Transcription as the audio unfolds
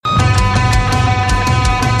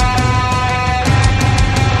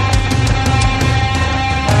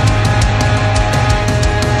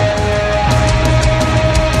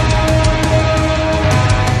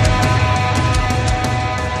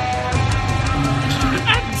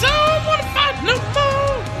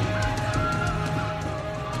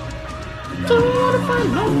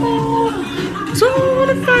fight no more. Don't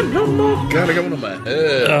wanna fight no more. God, I got one on my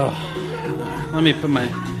head. Oh. Let me put my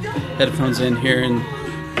headphones in here and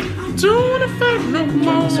Don't wanna fight no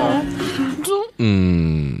more.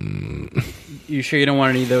 You sure you don't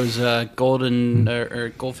want any of those golden or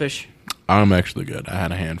goldfish? I'm actually good. I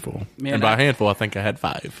had a handful. Man, and by handful, I think I had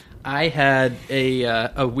 5. I had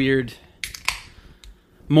a weird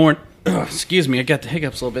morning. Excuse me, I got the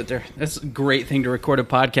hiccups a little bit there. That's a great thing to record a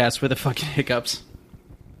podcast with the fucking hiccups.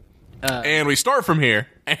 And we start from here.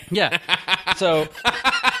 Yeah. So,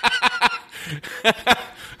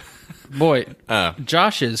 boy,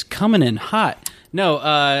 Josh is coming in hot. No,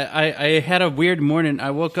 I had a weird morning. I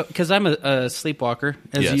woke up because I'm a sleepwalker,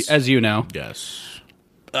 as you know. Yes.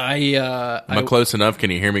 Am I close enough? Can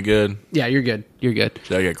you hear me good? Yeah, you're good. You're good.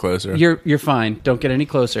 Should I get closer? You're fine. Don't get any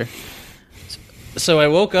closer. So I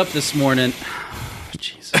woke up this morning.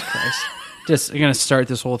 Jesus Christ! I'm gonna start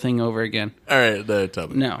this whole thing over again. All right, tell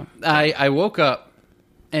me. No, I woke up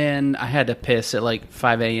and I had to piss at like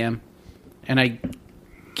 5 a.m. and I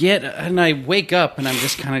wake up and I'm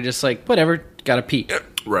just kind of just like whatever, gotta pee.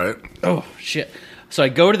 Right. Oh shit! So I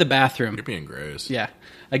go to the bathroom. You're being gross. Yeah,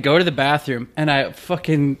 I go to the bathroom and I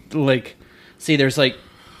fucking see there's like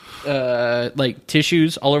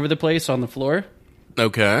tissues all over the place on the floor.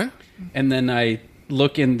 Okay. And then I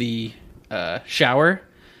look in the shower,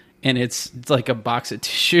 and it's like a box of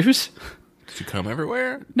tissues. Did you come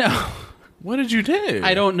everywhere? No, What did you do?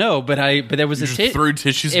 I don't know. But there was threw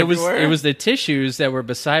tissues everywhere? It was the tissues that were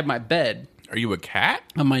beside my bed Are you a cat?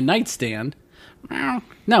 on my nightstand.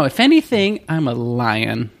 No, if anything, I'm a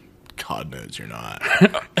lion. God knows you're not.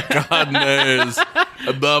 God knows.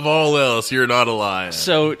 Above all else, you're not a lion.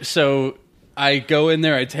 So I go in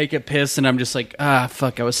there, I take a piss, and I'm just like,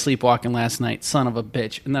 fuck, I was sleepwalking last night, son of a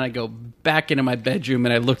bitch. And then I go back into my bedroom,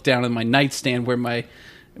 and I look down at my nightstand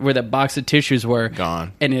where that box of tissues were.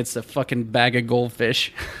 Gone. And it's a fucking bag of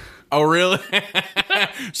goldfish. Oh, really?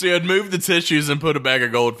 So you had moved the tissues and put a bag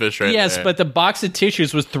of goldfish right there. Yes, but the box of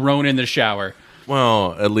tissues was thrown in the shower.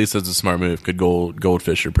 Well, at least that's a smart move. Good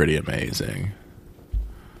goldfish are pretty amazing.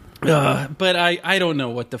 But I don't know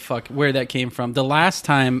where that came from. The last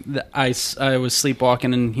time that I was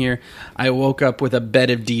sleepwalking in here, I woke up with a bed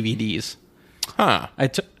of DVDs. Huh. I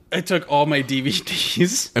took all my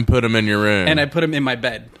DVDs And put them in your room. and I put them in my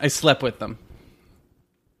bed. I slept with them.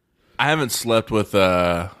 I haven't slept with,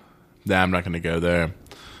 I'm not going to go there.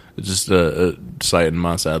 It's just a sight in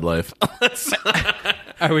my sad life.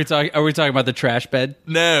 Are we talking about the trash bed?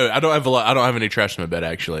 No, I don't have any trash in my bed,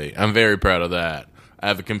 actually. I'm very proud of that. I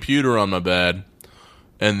have a computer on my bed,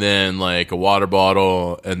 and then like a water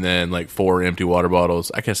bottle, and then like 4 empty water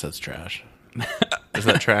bottles. I guess that's trash. Is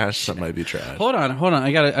that trash? That might be trash. Hold on.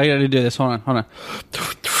 I gotta do this. Hold on.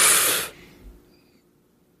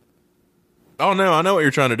 Oh no, I know what you're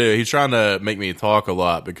trying to do. He's trying to make me talk a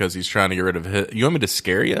lot because he's trying to get rid of his. You want me to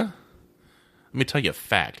scare you? Let me tell you a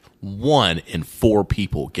fact. 1 in 4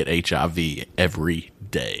 people get HIV every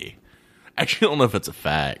day. Actually, I don't know if it's a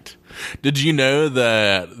fact. Did you know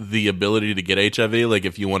that the ability to get HIV, like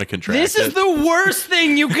if you want to contract This is the worst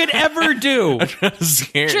thing you could ever do.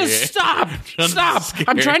 Just stop.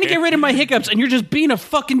 I'm trying to get rid of my hiccups, and you're just being a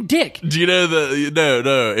fucking dick. Do you know that?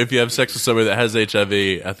 No. If you have sex with somebody that has HIV,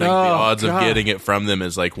 I think the odds of getting it from them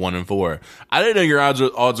is like 1 in 4. I didn't know your odds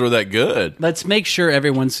were that good. Let's make sure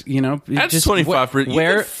everyone's, That's just 25%. You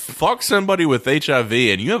where could fuck somebody with HIV,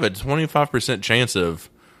 and you have a 25% chance of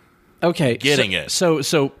getting it.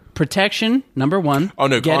 So protection, number 1. Oh,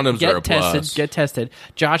 no, condoms get are a tested, plus. Get tested.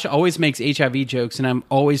 Josh always makes HIV jokes, and I'm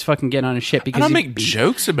always fucking getting on his shit because I don't make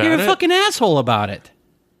jokes about you're it. a fucking asshole about it.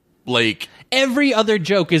 Like, every other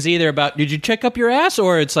joke is either about, did you check up your ass,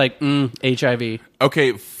 or it's like, HIV.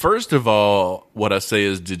 okay, first of all, what I say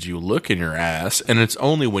is, did you look in your ass? And it's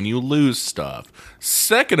only when you lose stuff.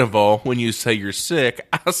 Second of all, when you say you're sick,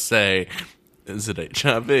 I say, is it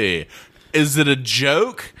HIV? Is it a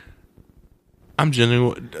joke? I'm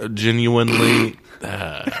genuinely...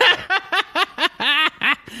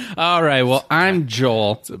 All right, well, I'm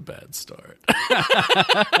Joel. It's a bad start.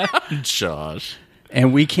 Josh.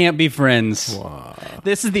 And we can't be friends. Wow.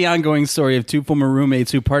 This is the ongoing story of 2 former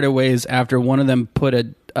roommates who parted ways after one of them put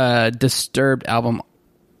a Disturbed album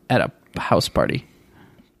at a house party.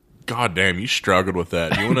 God damn, you struggled with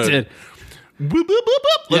that. You want to... Did. Boop, boop, boop,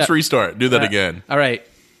 boop. Let's Yeah. restart. Do that again. All right.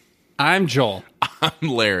 I'm Joel. I'm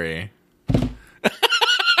Larry.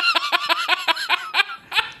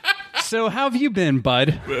 So how have you been,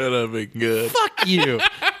 bud? Man, I've been good. Fuck you.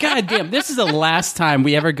 God damn, this is the last time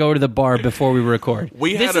we ever go to the bar before we record.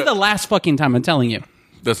 This is the last fucking time, I'm telling you.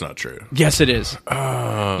 That's not true. Yes, it is.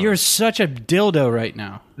 You're such a dildo right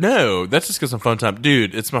now. No, that's just because I'm fun time.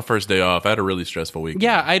 Dude, it's my first day off. I had a really stressful week.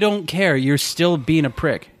 Yeah, I don't care. You're still being a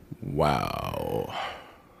prick. Wow.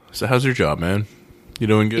 So how's your job, man? You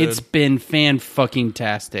doing good? It's been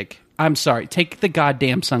fan-fucking-tastic. I'm sorry. Take the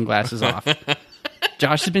goddamn sunglasses off.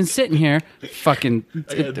 Josh has been sitting here fucking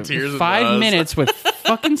tears in 5 my eyes. minutes with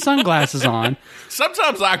fucking sunglasses on.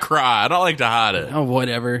 Sometimes I cry. I don't like to hide it. Oh,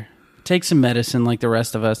 whatever. Take some medicine like the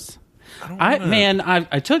rest of us.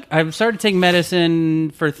 I've started taking medicine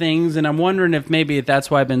for things, and I'm wondering if maybe that's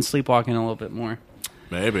why I've been sleepwalking a little bit more.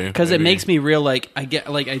 Maybe. Because it makes me real like I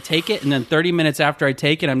take it, and then 30 minutes after I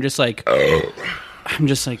take it, I'm just like,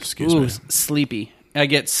 Excuse me. sleepy. I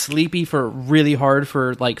get sleepy for really hard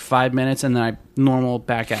for like 5 minutes, and then I normal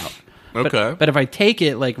back out. Okay. But if I take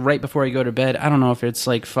it like right before I go to bed, I don't know if it's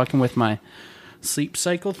like fucking with my sleep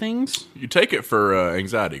cycle things. You take it for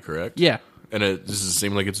anxiety, correct? Yeah. And it does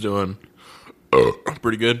seem like it's doing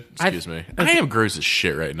pretty good? Excuse me. I am gross as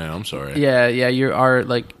shit right now. I'm sorry. Yeah, you are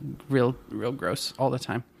like real gross all the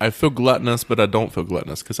time. I feel gluttonous, but I don't feel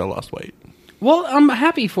gluttonous because I lost weight. Well, I'm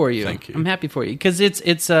happy for you. Thank you. I'm happy for you because it's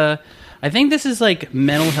I think this is like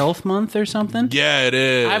mental health month or something. Yeah, it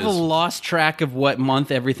is. I've lost track of what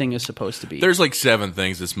month everything is supposed to be. There's like 7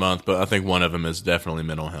 things this month, but I think one of them is definitely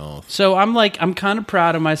mental health. So I'm kind of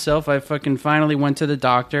proud of myself. I fucking finally went to the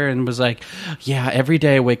doctor and was like, yeah, every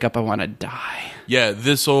day I wake up, I want to die. Yeah,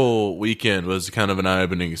 this whole weekend was kind of an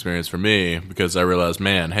eye-opening experience for me because I realized,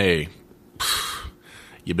 man, hey,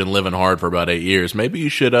 you've been living hard for about 8 years. Maybe you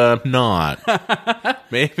should not.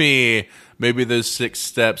 Maybe those 6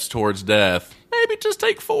 steps towards death. Maybe just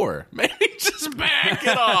take 4. Maybe just back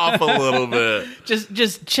it off a little bit.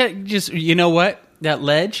 Just check. Just you know what? That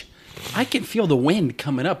ledge, I can feel the wind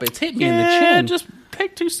coming up. It's hit me in the chin. Just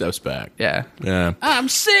take 2 steps back. Yeah. Yeah. I'm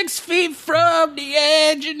 6 feet from the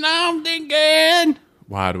edge, and I'm thinking.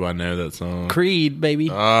 Why do I know that song? Creed, baby.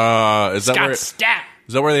 Is that Scott Stapp.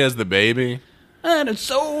 he has the baby? And it's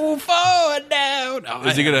so far down. Oh,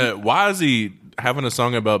 Is he gonna? Why is he having a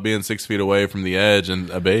song about being 6 feet away from the edge and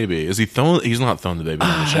a baby? Is he throwing? He's not throwing the baby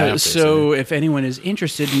on the shaft. So if anyone is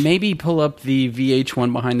interested, maybe pull up the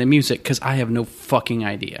VH1 behind the music because I have no fucking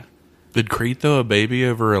idea. Did Creed throw a baby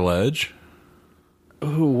over a ledge?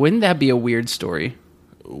 Ooh, wouldn't that be a weird story?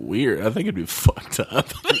 Weird. I think it'd be fucked up.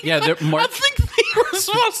 Yeah, I think the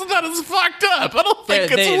response to that is fucked up. I don't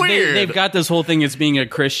think it's weird. They've got this whole thing as being a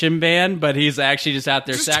Christian band, but he's actually just out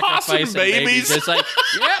there sacrificing tossing babies. Just like,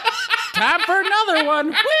 yep, time for another one.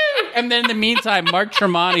 Woo! And then in the meantime, Mark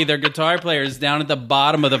Tremonti, their guitar player, is down at the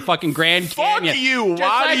bottom of the fucking Grand Canyon. Fuck you.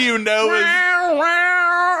 Why do you know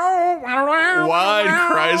Why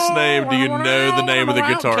in Christ's name do you know the name of the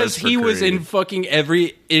guitarist? Because he was in fucking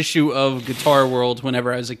every issue of Guitar World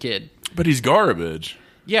whenever I was a kid. But he's garbage.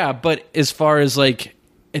 Yeah, but as far as like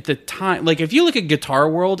at the time, like if you look at Guitar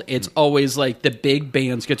World, it's always like the big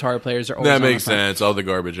band's guitar players are always That on makes the front. sense. All the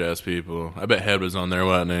garbage ass people. I bet Head was on there,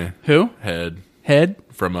 wasn't he? Who? Head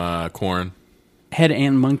from Korn. Head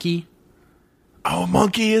and Monkey. Oh,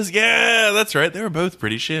 Monkey is that's right. They were both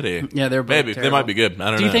pretty shitty. Yeah, they're both maybe terrible. they might be good. I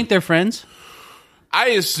don't know. Do you think they're friends?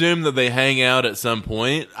 I assume that they hang out at some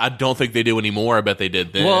point. I don't think they do anymore. I bet they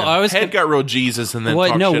did then. Well, Head got real Jesus and then talked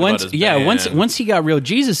shit once about his band. once he got real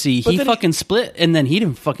Jesus-y, he then fucking split and then he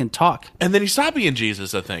didn't fucking talk. And then he stopped being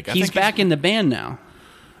Jesus, I think. He's back in the band now.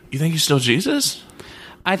 You think he's still Jesus?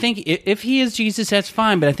 I think if he is Jesus, that's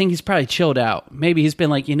fine, but I think he's probably chilled out. Maybe he's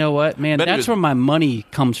been like, you know what, man, that's where my money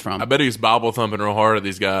comes from. I bet he was Bible thumping real hard at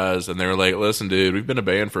these guys, and they were like, listen, dude, we've been a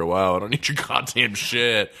band for a while. I don't need your goddamn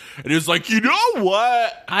shit. And he was like, you know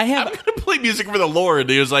what? I'm going to play music for the Lord.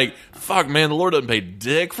 And he was like, fuck, man, the Lord doesn't pay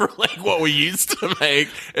dick for like what we used to make.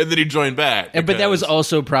 And then he joined back. But that was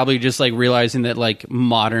also probably just like realizing that like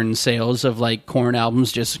modern sales of like Korn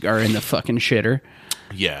albums just are in the fucking shitter.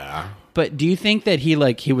 Yeah. But do you think that he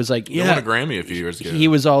was like, He won a Grammy a few years ago. He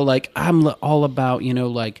was all like, I'm all about,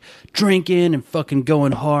 like drinking and fucking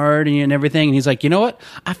going hard and everything. And he's like, you know what?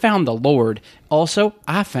 I found the Lord. Also,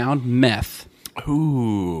 I found meth.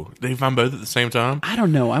 Ooh. Did he find both at the same time? I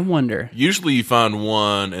don't know. I wonder. Usually you find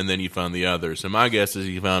one and then you find the other. So my guess is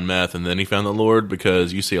he found meth and then he found the Lord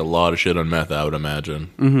because you see a lot of shit on meth, I would imagine.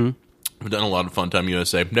 Mm-hmm. I've done a lot of Fun Time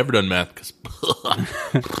USA. Never done meth because...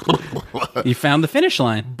 You found the finish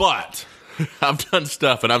line. But I've done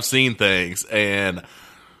stuff and I've seen things and...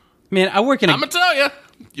 Man, I'm going to tell you.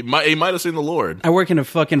 He might have seen the Lord. I work in a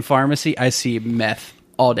fucking pharmacy. I see meth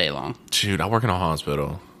all day long. Dude, I work in a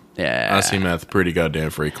hospital. Yeah. I see meth pretty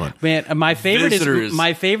goddamn frequent. Man, my favorite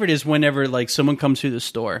is whenever like someone comes through the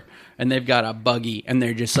store and they've got a buggy, and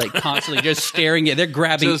they're just like constantly just staring at. They're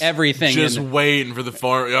grabbing everything, just and, waiting for the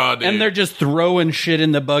farm. Oh, dude. and they're just throwing shit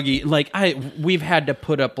in the buggy. Like we've had to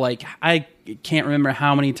put up like I can't remember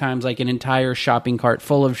how many times like an entire shopping cart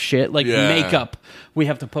full of shit, like makeup. We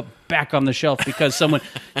have to put back on the shelf because someone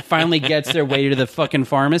finally gets their way to the fucking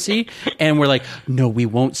pharmacy, and we're like, no, we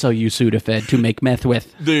won't sell you Sudafed to make meth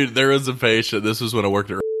with. Dude, there was a patient. This was when I worked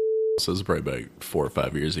at. So this was probably about 4 or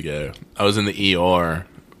 5 years ago. I was in the ER,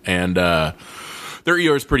 and their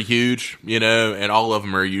ER is pretty huge, you know, and all of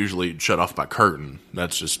them are usually shut off by curtain.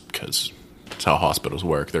 That's just because it's how hospitals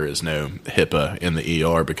work. There is no HIPAA in the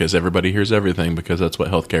ER because everybody hears everything because that's what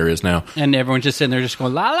healthcare is now. And everyone's just sitting there just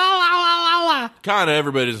going, la, la, la, la, la, la. Kind of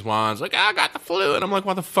everybody just whines, like, I got the flu. And I'm like,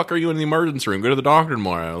 why the fuck are you in the emergency room? Go to the doctor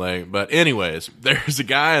tomorrow. Like, but anyways, there's a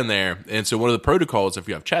guy in there. And so one of the protocols, if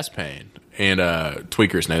you have chest pain, and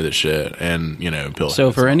tweakers know this shit, and, you know, pill So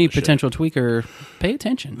heads for and all any this shit. potential tweaker, pay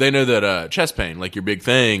attention. They know that chest pain, like your big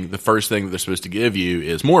thing, the first thing that they're supposed to give you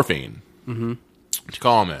is morphine to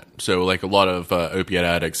calm it. So, like a lot of opiate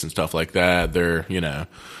addicts and stuff like that, they're, you know,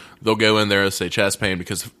 they'll go in there and say chest pain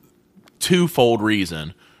because twofold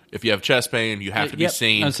reason. If you have chest pain, you have to be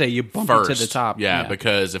seen. I'd say you bump first. it to the top. Yeah,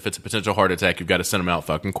 because if it's a potential heart attack, you've got to send them out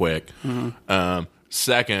fucking quick.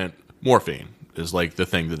 Second, morphine is like the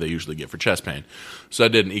thing that they usually get for chest pain. So I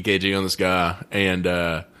did an EKG on this guy, and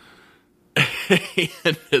and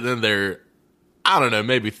then they're, I don't know,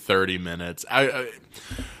 maybe 30 minutes.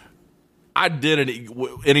 I did it.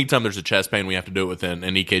 Anytime there's a chest pain, we have to do it within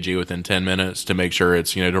an EKG within 10 minutes to make sure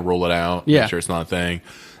it's, you know, to rule it out, Yeah. make sure it's not a thing.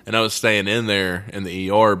 And I was staying in there in the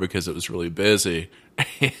ER because it was really busy.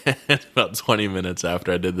 And about 20 minutes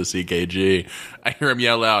after I did this EKG, I hear him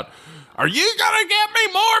yell out, "Are you gonna get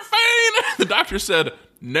me morphine?" The doctor said,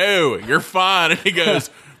 "No, you're fine." And he goes,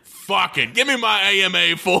 "Fuck it, give me my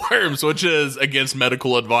AMA forms," which is against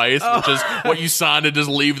medical advice, which is what you signed to just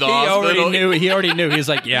leave the hospital. He already knew. He was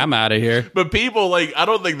like, yeah, I'm out of here. But people, like, I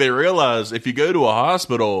don't think they realize if you go to a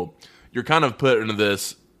hospital, you're kind of put into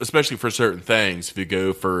this, especially for certain things. If you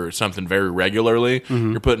go for something very regularly,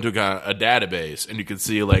 you're put into a database, and you can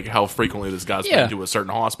see like how frequently this guy's been to a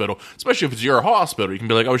certain hospital. Especially if it's your hospital, you can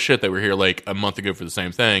be like, "Oh shit, they were here like a month ago for the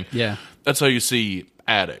same thing." Yeah. That's how you see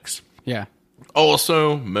addicts. Yeah.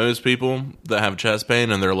 Also, most people that have chest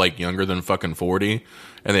pain and they're like younger than fucking 40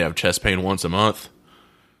 and they have chest pain once a month,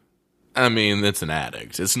 I mean, it's an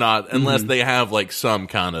addict. It's not, unless they have like some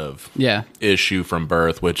kind of issue from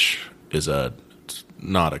birth, which is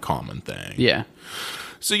not a common thing. Yeah.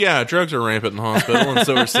 So yeah, drugs are rampant in the hospital, and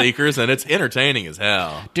so are seekers, and it's entertaining as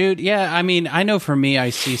hell. Dude, yeah, I mean, I know for me,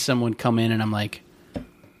 I see someone come in and I'm like,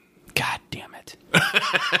 God damn it.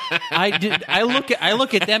 I look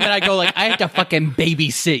at them and I go like, I have to fucking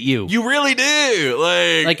babysit you. You really do.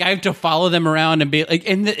 Like I have to follow them around and be like,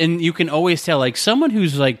 and you can always tell like someone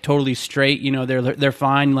who's like totally straight, you know, they're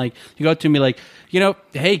fine. Like you go up to me like, you know,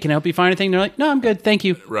 hey, can I help you find anything? They're like, no, I'm good, thank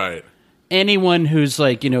you. Right. Anyone who's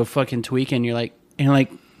like, you know, fucking tweaking, you're like,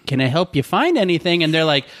 can I help you find anything? And they're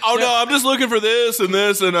like, oh no, I'm just looking for this, and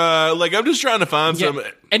like I'm just trying to find some.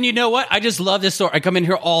 And you know what? I just love this store. I come in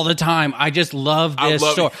here all the time. I just love this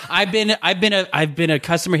store. I've been a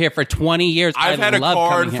customer here for 20 years. I've had a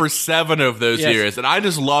card for 7 of those years, and I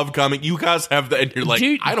just love coming. You guys have that, and you're like,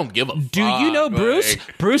 dude, I don't give a fuck. Do you know Bruce?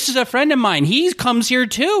 Bruce is a friend of mine. He comes here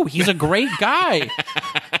too. He's a great guy.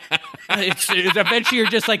 It's eventually you're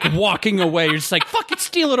just like walking away. You're just like, fucking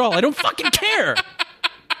steal it all. I don't fucking care.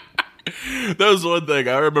 That was one thing.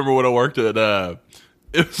 I remember when I worked at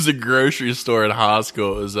it was a grocery store in high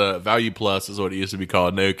school. It was Value Plus is what it used to be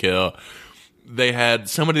called, No Kill. They had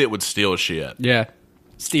somebody that would steal shit. Yeah.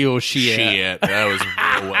 Steal shit. That was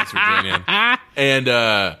real West Virginia. And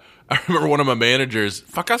I remember one of my managers,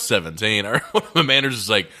 I was 17. One of my managers was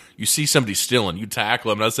like, you see somebody stealing, you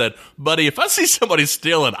tackle him. And I said, buddy, if I see somebody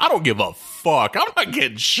stealing, I don't give a fuck. I'm not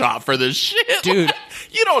getting shot for this shit. Dude.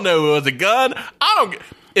 You don't know it was a gun.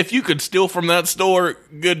 If you could steal from that store,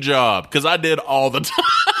 good job, because I did all the time.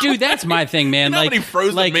 Dude, that's my thing, man. You know how many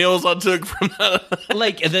frozen meals I took from that?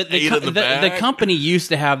 Like the company used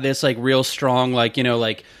to have this like real strong, like, you know,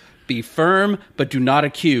 like be firm but do not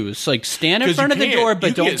accuse. Like stand in front of the door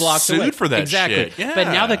but don't block the way. For that exactly. Shit. Yeah. But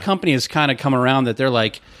now the company has kind of come around that they're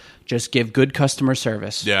like, just give good customer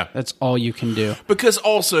service. Yeah. That's all you can do. Because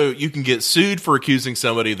also, you can get sued for accusing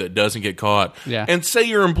somebody that doesn't get caught. Yeah. And say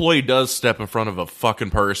your employee does step in front of a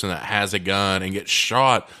fucking person that has a gun and gets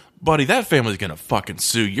shot. Buddy, that family's going to fucking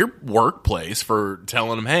sue your workplace for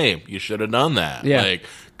telling them, hey, you should have done that. Yeah. Like,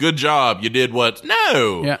 good job. You did what?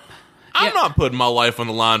 No. Yeah. I'm not putting my life on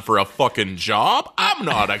the line for a fucking job. I'm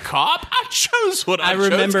not a cop. I chose what I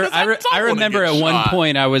chose. I remember at one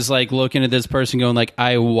point I was like looking at this person going like,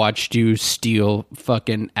 I watched you steal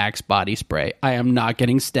fucking Axe body spray. I am not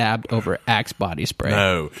getting stabbed over Axe body spray.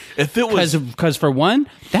 No. If it was... Because for one,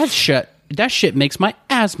 that shit makes my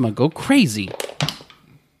asthma go crazy.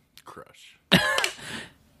 Crush.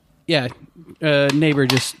 Yeah. Neighbor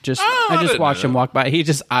just I just watched him walk by. He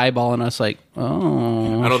just eyeballing us like,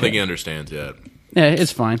 oh. I don't think he understands yet. Yeah,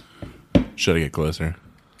 it's fine. Should I get closer?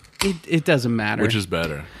 It doesn't matter. Which is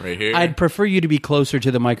better? Right here? I'd prefer you to be closer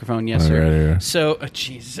to the microphone, yes, sir. Right here. So,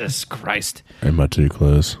 Jesus Christ. Am I too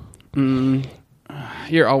close?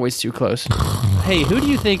 You're always too close. Hey, who do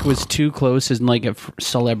you think was too close in like a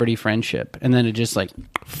celebrity friendship, and then it just like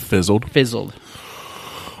fizzled?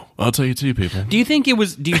 I'll tell you two people. Do you think it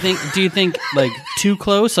was? Do you think like too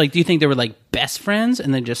close? Like, do you think they were like best friends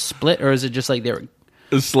and then just split, or is it just like they were?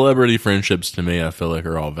 Celebrity friendships to me, I feel like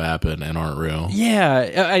are all vapid and aren't real.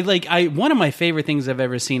 Yeah, I one of my favorite things I've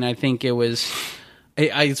ever seen. I think it was.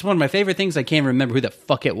 It's one of my favorite things. I can't remember who the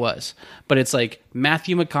fuck it was, but it's like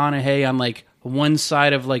Matthew McConaughey on like one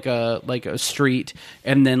side of like a street,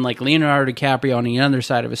 and then like Leonardo DiCaprio on the other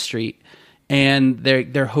side of a street, and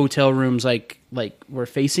their hotel rooms like were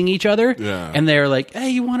facing each other, and they're like,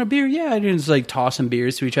 "Hey, you want a beer?" Yeah, and it's like tossing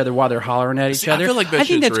beers to each other while they're hollering at each other. I feel like I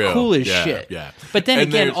think that's real. cool as Yeah, shit. yeah. But then And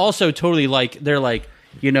again, there's- also totally like they're like,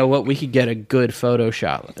 you know what? We could get a good photo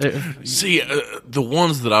shot. See, the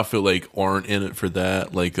ones that I feel like aren't in it for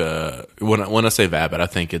that, like when I say vapid, I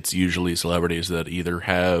think it's usually celebrities that either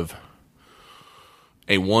have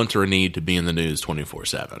a want or a need to be in the news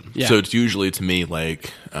 24/7. Yeah. So it's usually to me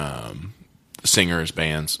like singers,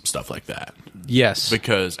 bands, stuff like that. Yes.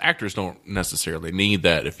 Because actors don't necessarily need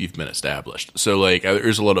that if you've been established. So like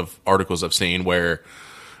there's a lot of articles I've seen where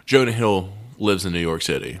Jonah Hill lives in New York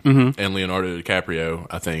City, and Leonardo DiCaprio,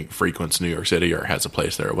 I think, frequents New York City or has a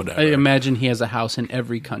place there or whatever. I imagine he has a house in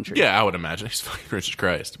every country. Yeah, I would imagine. He's fucking rich as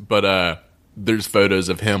Christ. But there's photos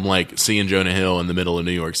of him like seeing Jonah Hill in the middle of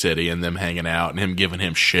New York City and them hanging out and him giving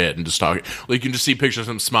him shit and just talking. Like, you can just see pictures of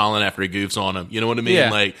him smiling after he goofs on him. You know what I mean?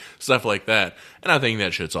 Yeah. Like, stuff like that. And I think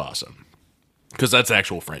that shit's awesome. Because that's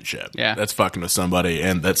actual friendship. Yeah. That's fucking with somebody.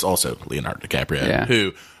 And that's also Leonardo DiCaprio,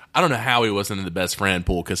 who I don't know how he wasn't in the best friend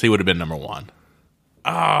pool because he would have been number one.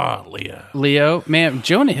 Leo. Man,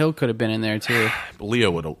 Jonah Hill could have been in there too.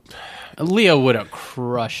 Leo would have. Leo would have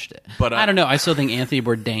crushed it. But I don't know. I still think Anthony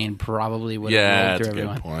Bourdain probably would have Yeah, rolled that's through a good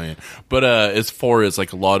everyone. point. But as far as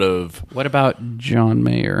like a lot of. What about John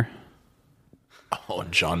Mayer? Oh,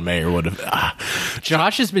 John Mayer would have.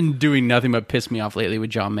 Josh has been doing nothing but piss me off lately with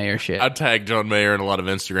John Mayer shit. I tag John Mayer in a lot of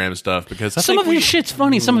Instagram stuff because Some of his shit's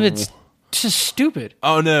funny. Some of it's just stupid.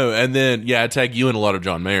 Oh no! And then I tag you in a lot of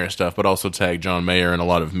John Mayer stuff, but also tag John Mayer in a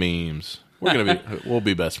lot of memes. We'll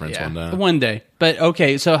be best friends one day. One day. But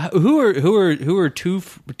okay, so who are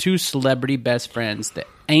two celebrity best friends that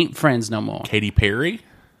ain't friends no more? Katy Perry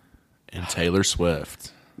and Taylor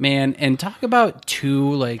Swift. Man, and talk about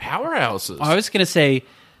two like powerhouses. I was gonna say,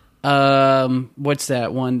 what's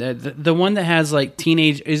that one? The one that has like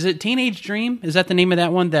teenage. Is it Teenage Dream? Is that the name of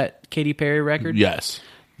that one? That Katy Perry record? Yes.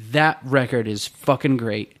 That record is fucking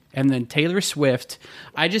great. And then Taylor Swift.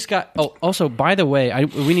 I just got. Oh, also, by the way,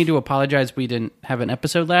 we need to apologize. We didn't have an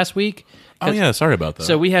episode last week. Oh yeah, sorry about that.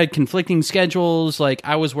 So we had conflicting schedules. Like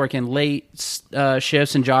I was working late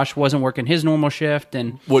shifts, and Josh wasn't working his normal shift.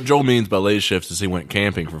 And what Joel means by late shifts is he went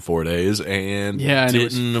camping for 4 days and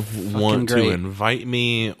didn't want to invite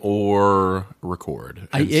me or record.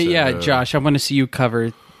 Josh, I want to see you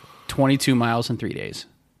cover 22 miles in 3 days.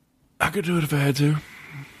 I could do it if I had to.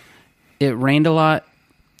 It rained a lot.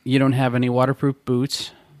 You don't have any waterproof boots.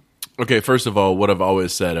 Okay, first of all, what I've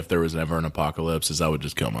always said if there was ever an apocalypse is I would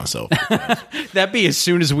just kill myself. That'd be as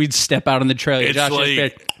soon as we'd step out on the trail. It's Josh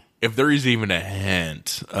like, if there is even a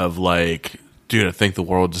hint of like, dude, I think the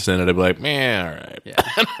world just ended, I'd be like, man, all right.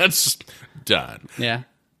 Yeah. That's done. Yeah.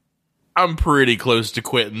 I'm pretty close to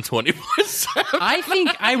quitting 24/7. I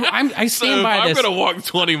think I stand by this. I'm going to walk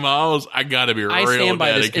 20 miles. I got to be real dedicated. I stand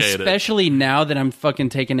by this, especially now that I'm fucking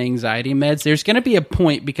taking anxiety meds. There's going to be a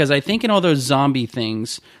point because I think in all those zombie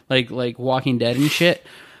things, like Walking Dead and shit,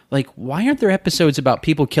 like why aren't there episodes about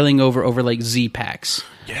people killing over like Z-Packs?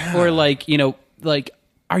 Yeah. Or like, like,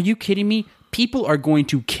 are you kidding me? People are going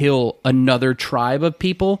to kill another tribe of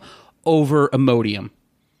people over Imodium.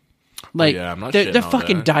 Like, the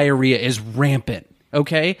fucking diarrhea is rampant,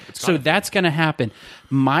 okay? So that's going to happen.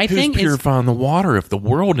 My thing is... Who's purifying the water if the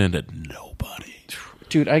world ended? Nobody.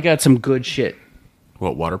 Dude, I got some good shit.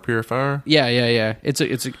 What, water purifier? Yeah.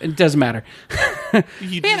 It doesn't matter.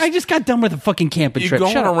 Man, I just got done with a fucking camping You trip.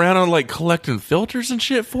 going Shut up. around and like collecting filters and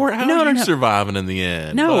shit for it? How are you surviving in the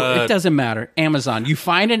end? No, it doesn't matter. Amazon. You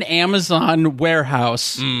find an Amazon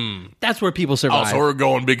warehouse. That's where people survive. Oh, so we're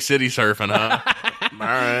going big city surfing, huh? All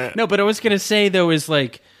right. No, but I was going to say, though, is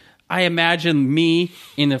like, I imagine me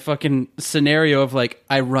in the fucking scenario of like,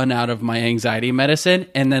 I run out of my anxiety medicine,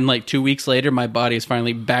 and then like 2 weeks later, my body is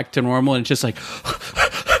finally back to normal, and it's just like...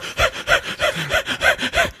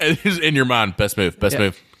 In your mind, best move,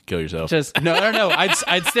 kill yourself. Just no.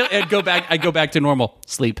 I'd go back to normal.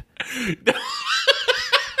 Sleep.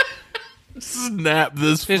 Snap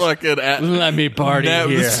this fucking let me party nap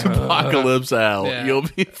here. this apocalypse out. Yeah. You'll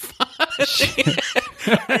be fine. It's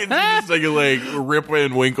just like Rip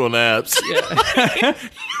and Winkle naps. Yeah.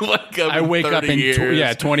 I wake up in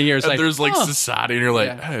 20 years. And like, there's like society, and you're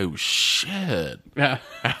like, oh shit. Yeah.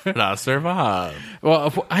 How did I survive?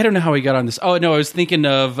 Well, I don't know how we got on this. Oh no, I was thinking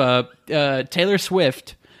of Taylor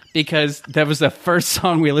Swift because that was the first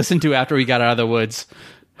song we listened to after we got out of the woods.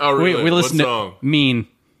 Oh really? We listened what to song? Mean.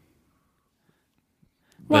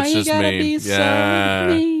 That's Why just you gotta mean. be so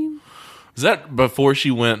mean? Is that before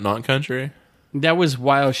she went not country? That was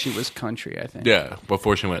while she was country, I think. Yeah,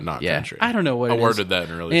 before she went not country. I don't know what I it is. worded that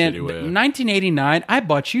in a really And shitty way. 1989, I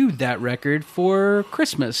bought you that record for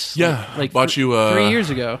Christmas. Yeah, like bought you 3 years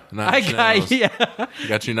ago. Nine Inch Nails.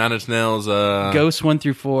 Got you 9 Inch Nails. Ghost 1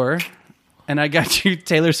 through 4, and I got you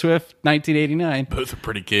Taylor Swift 1989. Both are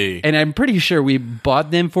pretty key. And I'm pretty sure we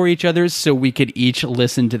bought them for each other so we could each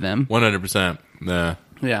listen to them. 100%. Nah.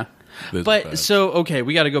 Yeah. Those are But bad. so okay,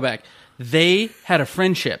 we got to go back. They had a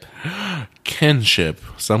friendship. Kinship,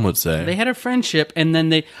 some would say. They had a friendship, and then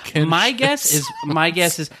they. My Kinship.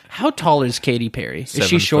 guess is how tall is Katy Perry? Is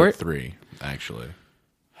she short? 7'3", actually.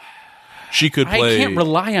 She could play. I can't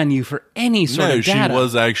rely on you for any sort of data. She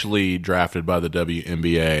was actually drafted by the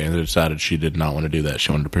WNBA and decided she did not want to do that.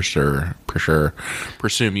 She wanted to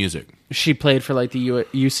pursue music. She played for like the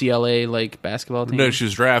UCLA like basketball team. No, she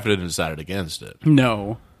was drafted and decided against it.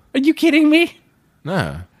 No, are you kidding me?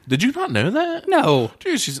 No. Did you not know that? No,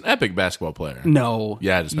 Dude, she's an epic basketball player. no.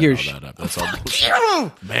 Yeah, I just made all that up. That's all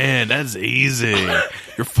bullshit. Man, that's easy.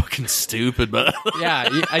 You're fucking stupid, bud. Yeah,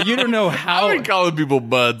 you don't know how. I've been calling people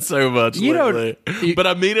bud so much You don't- lately. But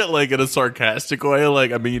I mean it like in a sarcastic way.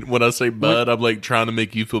 Like, I mean, when I say bud, I'm like trying to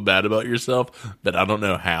make you feel bad about yourself, but I don't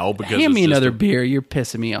know how because Hand me it's just another beer. You're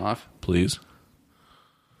pissing me off. please.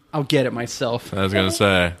 I'll get it myself. I was going to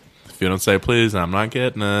say, if you don't say please, I'm not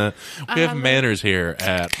getting it. We have manners here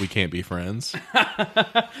at We Can't Be Friends.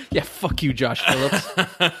 Yeah, fuck you, Josh Phillips.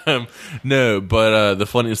 No, but the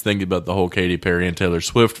funniest thing about the whole Katy Perry and Taylor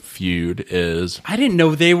Swift feud is I didn't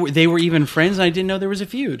know they were even friends. And I didn't know there was a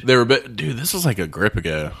feud. they were, dude, this was like a grip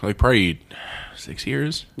ago. Like probably 6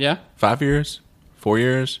 years, Yeah. 5 years, 4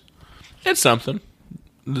 years. It's something.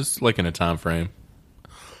 Just like in a time frame.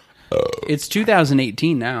 It's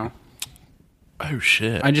 2018 now. Oh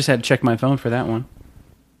shit! I just had to check my phone for that one.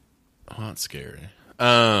 Oh, that's scary.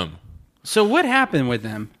 So what happened with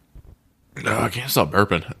them? No, I can't stop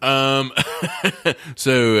burping.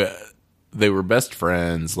 So they were best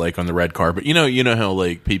friends, like on the red carpet. You know how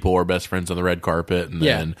like people are best friends on the red carpet, and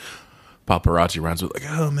then paparazzi runs with like,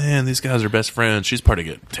 oh man, these guys are best friends. She's part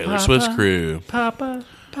of Taylor Swift's crew.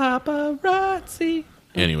 Paparazzi.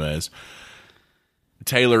 Anyways,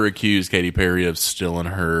 Taylor accused Katy Perry of stealing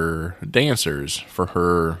her dancers for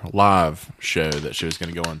her live show that she was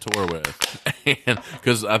going to go on tour with, and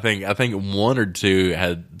because I think one or two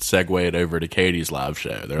had segued over to Katie's live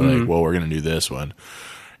show. They're like, "Well, we're going to do this one,"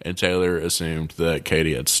 and Taylor assumed that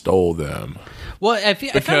Katy had stole them. Well,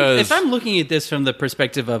 if I'm looking at this from the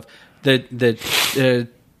perspective of the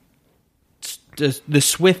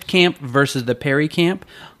Swift camp versus the Perry camp,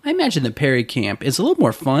 I imagine the Perry camp is a little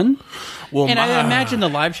more fun. Well, and I imagine the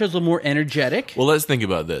live show is a little more energetic. Well, let's think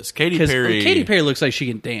about this. Katy Because Perry. Katy Perry looks like she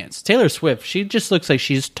can dance. Taylor Swift, she just looks like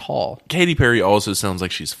she's tall. Katy Perry also sounds like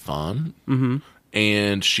she's fun,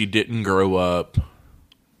 and she didn't grow up.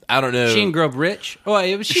 I don't know. She didn't grow up rich.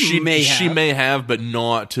 Oh, she may have. She may have, but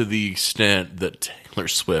not to the extent that Taylor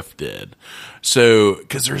Swift did. So,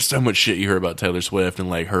 because there's so much shit you hear about Taylor Swift and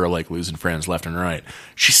like her like losing friends left and right.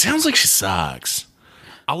 She sounds like she sucks.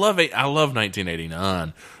 I love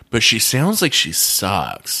 1989, but she sounds like she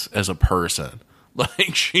sucks as a person.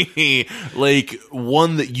 Like like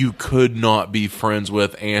one that you could not be friends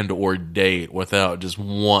with and or date without just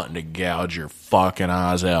wanting to gouge your fucking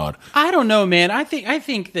eyes out. I don't know, man. I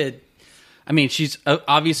think that. I mean, she's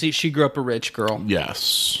obviously she grew up a rich girl.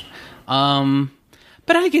 Yes.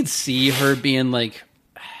 But I could see her being like.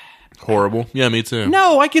 Horrible. Yeah, me too.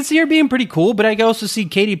 No, I could see her being pretty cool, but I could also see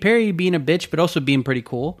Katy Perry being a bitch, but also being pretty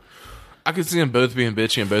cool. I could see them both being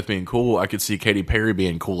bitchy and both being cool. I could see Katy Perry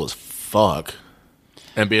being cool as fuck.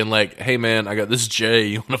 And being like, hey man, I got this J.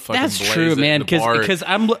 You want to fucking That's blaze true, it man. in the bar? Because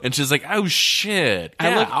and she's like, oh shit.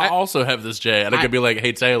 Yeah, I also have this J. And I could be like,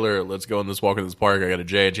 hey Taylor, let's go on this walk in this park. I got a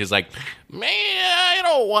J. And she's like, man, I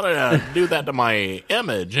don't want to do that to my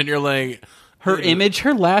image. And you're like, her image,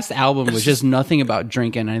 her last album was just nothing about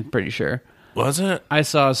drinking. I'm pretty sure. Was it? I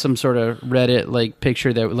saw some sort of Reddit like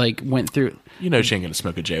picture that like went through. You know, she ain't gonna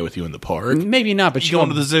smoke a J with you in the park. Maybe not, but she going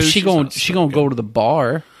to the zoo. She gonna go to the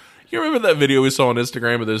bar. You remember that video we saw on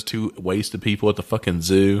Instagram of those two wasted people at the fucking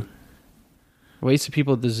zoo? Wasted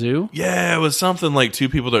people at the zoo? Yeah, it was something like two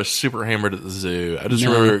people that are super hammered at the zoo. I just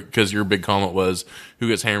remember because your big comment was, who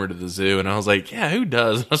gets hammered at the zoo? And I was like, yeah, who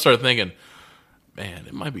does? And I started thinking, man,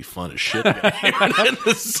 it might be fun as shit to get hammered at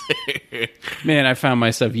the zoo. Man, I found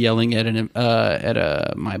myself yelling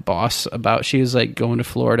at my boss about, she was like going to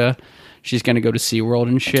Florida. She's going to go to SeaWorld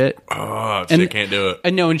and shit. Oh, she can't do it.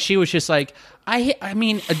 I know, and she was just like, I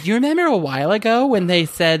mean, do you remember a while ago when they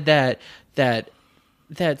said that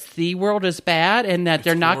SeaWorld is bad and that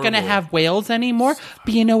they're not going to have whales anymore?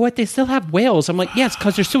 But you know what? They still have whales. I'm like, yes,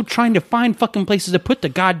 because they're still trying to find fucking places to put the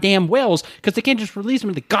goddamn whales because they can't just release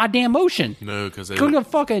them in the goddamn ocean. No, because they're going to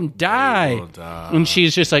fucking die. And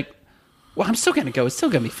she's just like, well, I'm still going to go. It's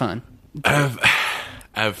still going to be fun.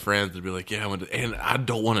 I have friends that be like, yeah, and I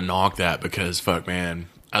don't want to knock that because, fuck, man,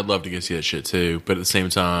 I'd love to go see that shit too. But at the same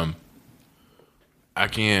time, I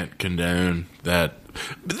can't condone that.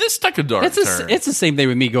 But this stuck a dark turn. It's the same thing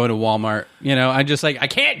with me going to Walmart. You know, I'm just like, I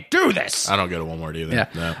can't do this. I don't go to Walmart either. Yeah.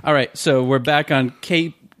 No. All right, so we're back on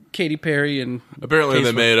Katy Perry and apparently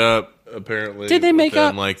they made up. Apparently, did they make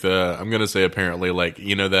up? Like I'm gonna say apparently, like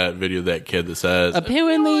you know that video of that kid that says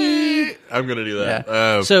apparently. I'm gonna do that.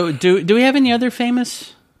 Yeah. So do we have any other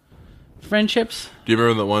famous friendships? Do you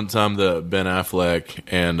remember the one time that Ben Affleck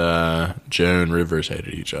and Joan Rivers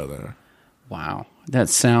hated each other? Wow, that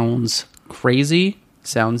sounds crazy.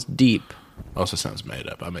 Sounds deep. Also sounds made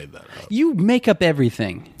up. I made that up. You make up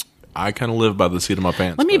everything. I kind of live by the seat of my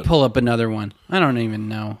pants. Let me pull up another one. I don't even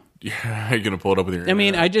know. Yeah, you're gonna pull it up with your. I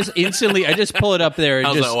mean, I just pull it up there. And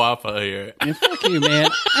how's just, that Wi-Fi here? Yeah, fuck you, man.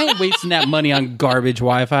 I ain't wasting that money on garbage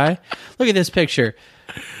Wi-Fi. Look at this picture.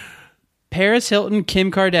 Paris Hilton, Kim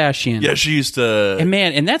Kardashian. Yeah, she used to.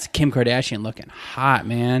 And that's Kim Kardashian looking hot,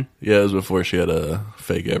 man. Yeah, it was before she had a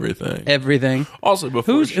fake everything. Everything. Also,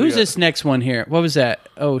 before who's this next one here? What was that?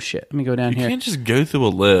 Oh shit! Let me go down here. You can't just go through a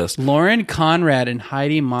list. Lauren Conrad and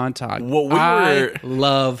Heidi Montag. I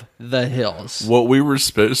love The Hills. What we were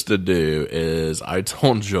supposed to do is, I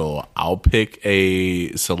told Joel, I'll pick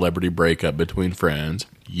a celebrity breakup between friends.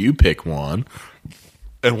 You pick one.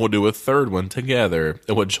 And we'll do a third one together.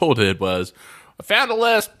 And what Joel did was, I found a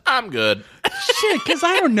list. I'm good. Shit, because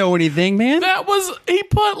I don't know anything, man. He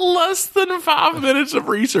put less than 5 minutes of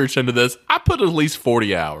research into this. I put at least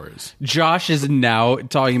 40 hours. Josh is now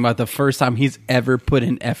talking about the first time he's ever put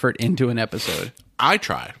an effort into an episode. I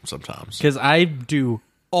try sometimes. Because I do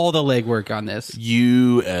all the legwork on this.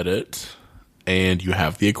 You edit, and you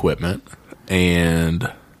have the equipment,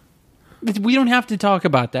 and... We don't have to talk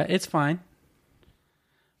about that. It's fine.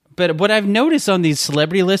 But what I've noticed on these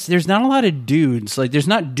celebrity lists, there's not a lot of dudes. Like, there's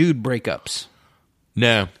not dude breakups.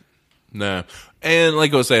 No. And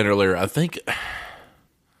like I was saying earlier, I think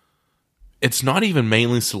it's not even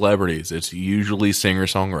mainly celebrities. It's usually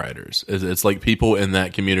singer-songwriters. It's like people in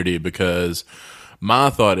that community, because my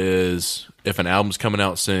thought is, if an album's coming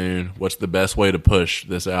out soon, what's the best way to push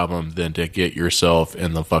this album than to get yourself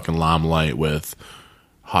in the fucking limelight with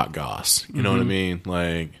hot goss? You know what I mean?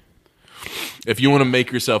 Like... if you want to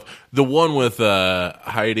make yourself the one with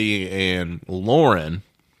Heidi and Lauren,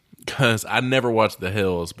 because I never watched The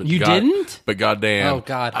Hills, but you didn't. But goddamn, oh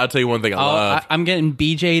god, I'll tell you one thing I love. I'm getting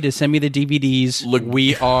BJ to send me the DVDs.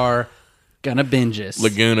 We are gonna binge this.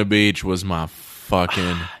 Laguna Beach was my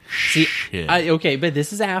fucking shit. Okay, but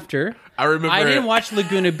this is after. I remember I didn't watch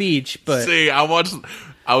Laguna Beach, but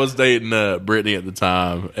I was dating Brittany at the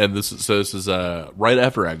time, and this is right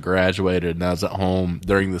after I graduated, and I was at home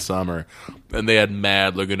during the summer, and they had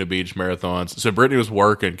mad Laguna Beach marathons. So Brittany was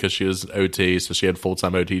working because she was OT, so she had a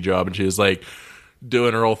full-time OT job, and she was like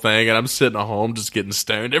doing her whole thing, and I'm sitting at home just getting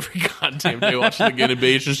stoned every goddamn day watching Laguna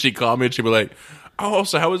Beach, and she'd call me, and she'd be like, oh,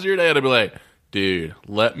 so how was your day? And I'd be like, dude,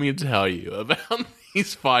 let me tell you about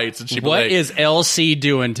these fights. And she'd be like, what is LC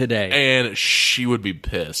doing today? And she would be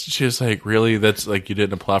pissed. She was like, really? That's like, you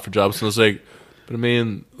didn't apply for jobs? And I was like, but I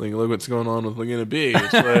mean, like, look what's going on with Laguna Beach.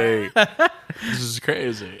 Like, this is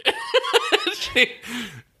crazy.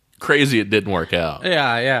 Crazy it didn't work out.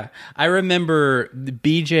 Yeah. I remember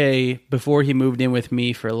BJ, before he moved in with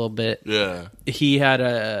me for a little bit. Yeah.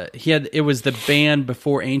 It was the band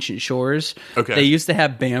before Ancient Shores. Okay. They used to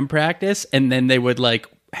have band practice, and then they would like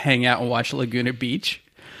hang out and watch Laguna Beach.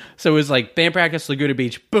 So it was like band practice, Laguna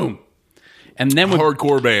Beach, boom. And then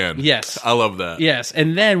Hardcore band. Yes. I love that. Yes.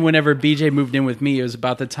 And then whenever BJ moved in with me, it was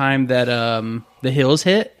about the time that The Hills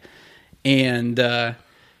hit. And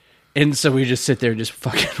so we just sit there and just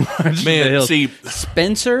fucking watch Man, The Hills. see-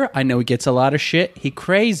 Spencer, I know he gets a lot of shit. He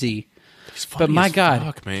crazy. He's funny But my as God,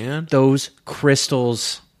 fuck, man. those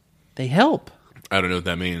crystals, they help. I don't know what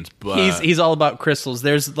that means, but He's all about crystals.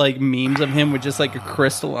 There's like memes of him with just like a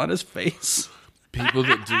crystal on his face. people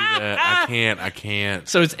that do that, I can't.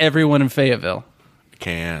 So it's everyone in Fayetteville.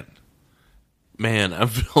 Can't. Man, I'm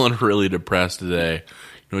feeling really depressed today.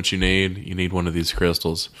 You know what you need? You need one of these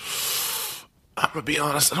crystals. I'm going to be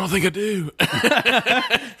honest, I don't think I do.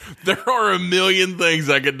 There are a million things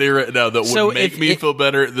I could do right now that would make me feel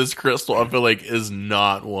better. This crystal, I feel like, is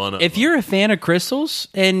not one of them. If you're a fan of crystals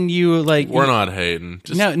and you like... We're not hating.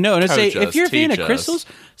 Just No. Say, coach us, if you're a fan teach of us. crystals,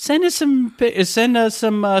 send us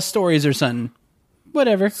some stories or something.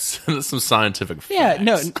 Whatever. Send us some scientific facts. Yeah,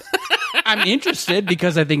 no. I'm interested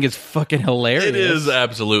because I think it's fucking hilarious. It is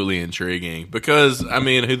absolutely intriguing because, I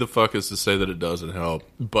mean, who the fuck is to say that it doesn't help?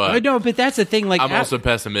 But No, but that's the thing. Like, I'm also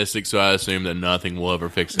pessimistic, so I assume that nothing will ever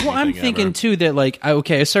fix anything. well, I'm thinking ever. too that like,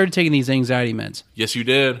 I started taking these anxiety meds, Yes, you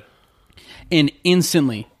did. and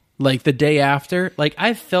instantly, like the day after, like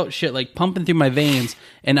I felt shit like pumping through my veins,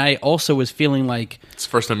 and I also was feeling like, It's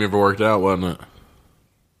the first time you ever worked out, wasn't it?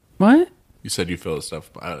 what? You said you feel the stuff,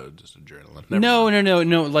 just adrenaline. Never mind.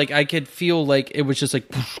 No. Like I could feel like it was just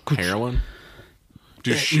like Heroin?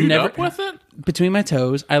 Did you shoot Never- up with it? between my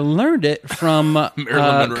toes. I learned it from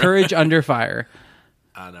Monroe. Courage Under Fire,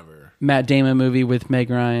 I never. Matt Damon movie with Meg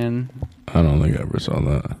Ryan. I don't think I ever saw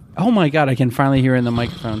that. Oh my god, I can finally hear it in the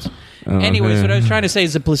microphones. Anyways, what I was trying to say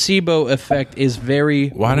is the placebo effect is very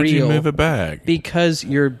Why did you move it back? Because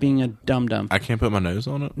you're being a dum-dum. I can't put my nose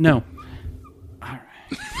on it? No,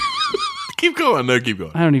 Keep going. No, keep going.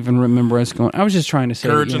 I don't even remember us going. I was just trying to say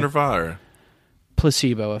Courage you know, Under Fire.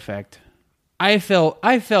 placebo effect. I felt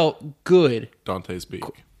good. Dante's Peak.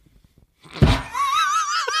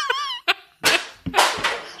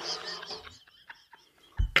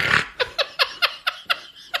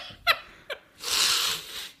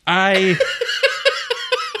 I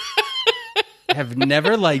have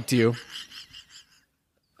never liked you.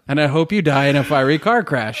 And I hope you die in a fiery car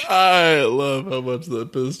crash. I love how much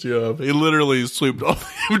that pissed you off. He literally swept all the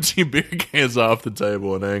empty beer cans off the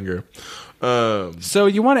table in anger. So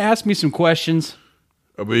you want to ask me some questions?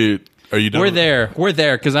 Are you done? We're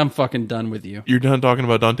there because I'm fucking done with you. You're done talking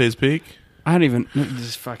about Dante's Peak? I don't even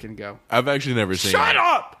just fucking go. I've actually never seen Shut it.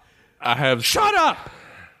 up! I have. Shut up!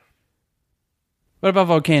 What about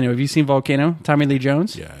Volcano? Have you seen Volcano? Tommy Lee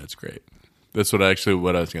Jones? Yeah, it's great. That's what I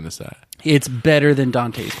was going to say. It's better than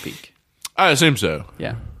Dante's Peak. I assume so.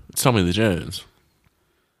 Yeah. It's Tommy Lee Jones.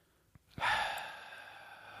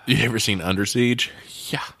 You ever seen Under Siege?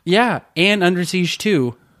 Yeah. Yeah, and Under Siege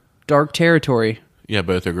 2, Dark Territory. Yeah,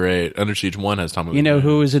 both are great. Under Siege 1 has Tommy Lee You know Jones.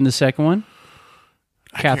 who was in the second one?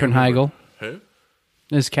 Katherine remember. Heigl. Who?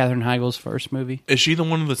 This is Katherine Heigl's first movie. Is she the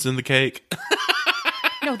one that's in the cake?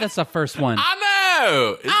 No, that's the first one. I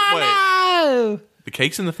know! Wait, Oh! the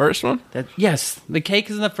cake's in the first one? Yes, the cake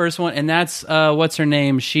is in the first one, and that's, what's her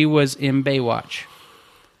name? She was in Baywatch.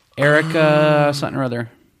 Erica something or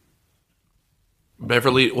other.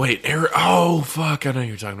 Beverly, wait, Eric. Oh, fuck, I know who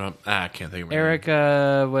you're talking about. I can't think of her name.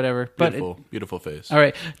 Erica, whatever. But Beautiful face. all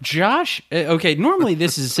right, Josh. Okay, normally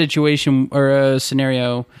this is a situation or a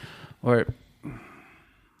scenario, or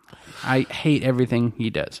I hate everything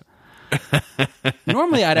he does.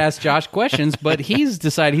 Normally, I'd ask Josh questions, but he's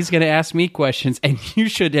decided he's going to ask me questions, and you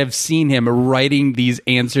should have seen him writing these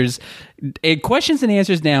answers, questions and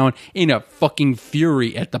answers down in a fucking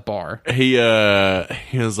fury at the bar. He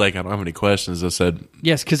was like, I don't have any questions. I said,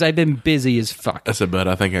 Yes, because I've been busy as fuck. bud,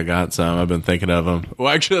 I think I got some. I've been thinking of them. Well,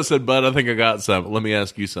 actually, I said, bud, I think I got some. Let me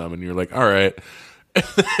ask you some. And you're like, all right.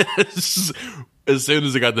 As soon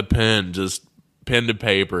as I got the pen, just pen to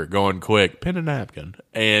paper, going quick, pen and napkin.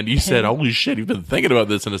 And you said, holy shit, you've been thinking about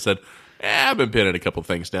this. And I said, I've been penning a couple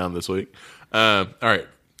things down this week. All right.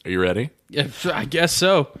 Are you ready? Yeah, I guess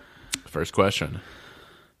so. First question.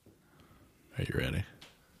 Are you ready?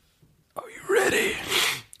 Are you ready?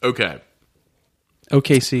 Okay.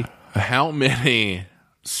 OKC. How many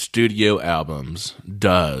studio albums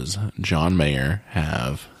does John Mayer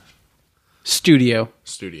have? Studio.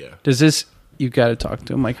 Studio. Does this You got to talk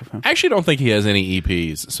to a microphone. I actually don't think he has any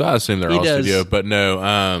EPs, so I assume they're all does. studio. But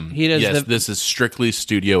no, He does yes, the- this is strictly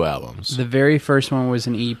studio albums. The very first one was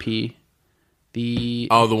an EP. The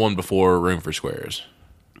one before Room for Squares.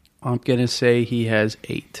 I'm gonna say he has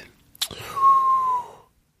 8.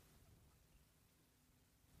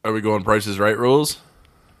 Are we going Price is Right rules?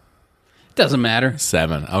 Doesn't matter.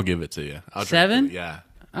 7. I'll give it to you. I'll drink 7? it. Yeah.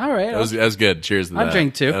 All right. That was good. Cheers to that. I'll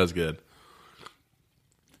drink 2. That was good.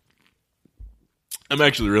 I'm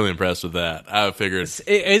actually really impressed with that. I figured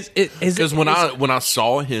because when I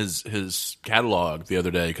saw his catalog the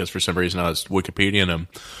other day, because for some reason I was Wikipediaing him,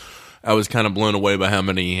 I was kind of blown away by how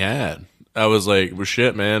many he had. I was like, well,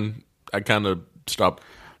 shit, man. I kind of stopped.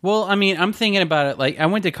 Well, I mean, I'm thinking about it. Like, I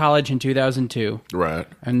went to college in 2002, Right.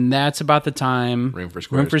 and that's about the time Room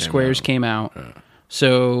for Squares came out.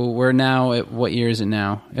 So we're now at what year is it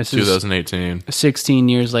now? This is 2018. 16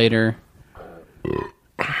 years later.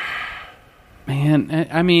 Man,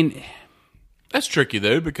 I mean, That's tricky,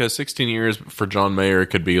 though, because 16 years for John Mayer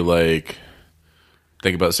could be like...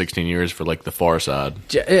 Think about 16 years for, like, The Far Side.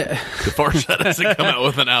 The Far Side doesn't come out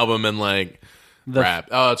with an album and, like, rap.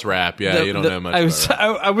 Oh, it's rap. Yeah, you don't know much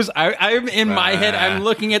about rap. I'm in my head, I'm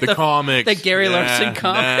looking at the comics. The Gary Larson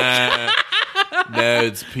comic. No,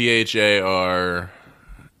 it's PHARSYDE.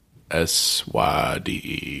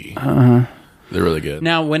 They're really good.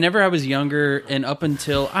 Now, whenever I was younger, and up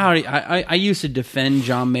until I used to defend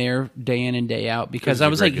John Mayer day in and day out because He's I a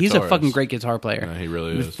was great like, he's a guitarist. fucking great guitar player. Yeah, he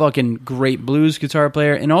really He's a is. fucking great blues guitar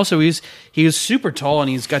player, and also he was super tall and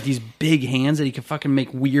he's got these big hands that he can fucking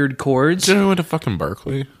make weird chords. Did he went to fucking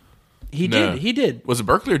Berkeley? He No. did. Was it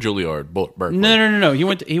Berkeley or Juilliard? Berkeley. No. He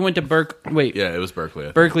went to Wait, Yeah, it was Berkeley. I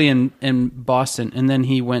think. Berkeley and Boston, and then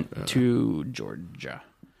he went to Georgia.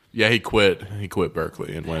 Yeah, he quit. He quit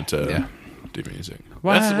Berkeley and went to do music.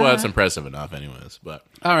 That's impressive enough, anyways. But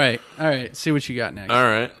All right. See what you got next. all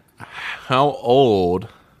right, how old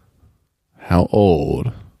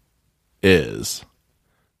is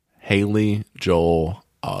Haley Joel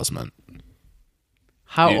Osment?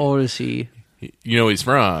 How old is he? You know where he's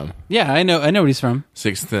from? Yeah, I know what he's from.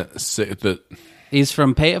 He's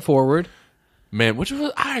from Pay It Forward. Man,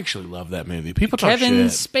 I actually love that movie. People talk Kevin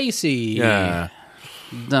shit. Spacey. Yeah,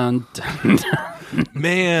 Dun, dun.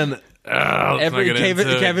 man. Kevin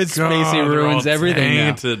Spacey ruins everything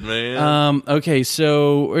now. Tainted, man. Okay,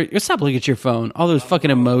 so stop looking at your phone. All those fucking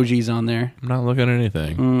emojis on there. I'm not looking at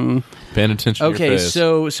anything. Paying attention to your Okay, face.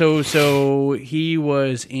 so he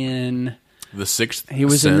was in The Sixth in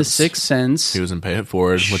The Sixth Sense. He was in Pay It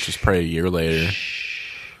Forward, which is probably a year later.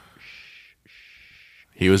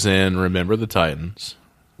 He was in Remember the Titans.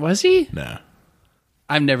 Was he? No.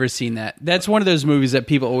 I've never seen that. That's one of those movies that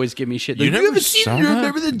people always give me shit. Like, never seen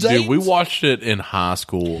Remember the Titans? Dude, we watched it in high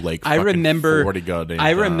school. Like, I remember 40 goddamn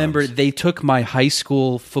I remember times. they took my high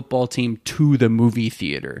school football team to the movie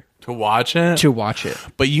theater To watch it? to watch it.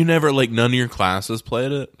 But you never, like, none of your classes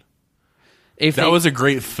played it? That was a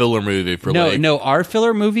great filler movie for no. Our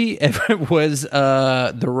filler movie was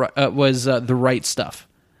the Right Stuff.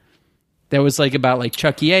 That was like about like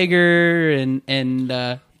Chuck Yeager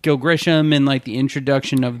and Gil Grisham and like the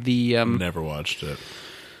introduction of the. Never watched it.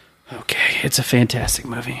 Okay, it's a fantastic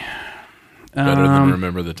movie. Better than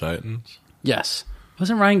Remember the Titans? Yes,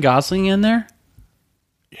 wasn't Ryan Gosling in there?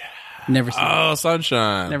 Yeah, never seen. Oh,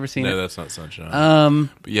 Sunshine. Never seen no, it. that's not Sunshine.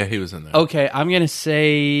 But yeah, he was in there. Okay, I'm gonna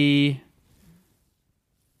say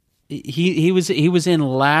he was in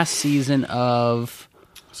last season of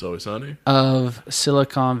It's Always Sunny?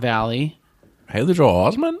 Silicon Valley. Haley Joel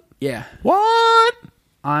Osment? Yeah, What?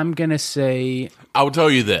 I'm gonna say I will tell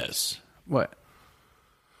you this. what?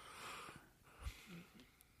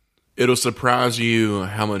 It'll surprise you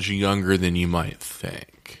how much younger than you might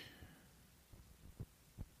think.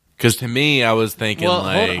 Because to me, I was thinking Hold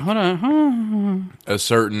on. a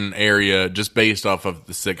certain area just based off of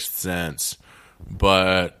The Sixth Sense.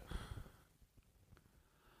 But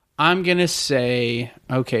I'm gonna say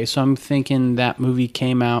okay. So I'm thinking that movie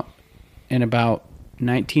came out in about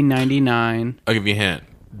 1999. I'll give you a hint.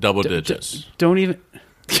 Double digits. Don't even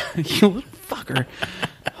you little fucker.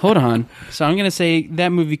 Hold on. So I'm gonna say that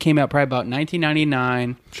movie came out probably about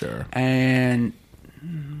 1999. Sure. And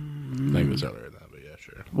I think it was earlier than that, but yeah,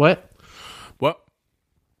 sure. what? What?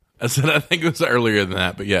 I said I think it was earlier than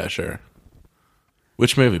that, but yeah, sure.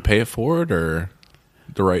 Which movie? Pay It Forward or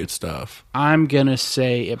The Right Stuff? I'm gonna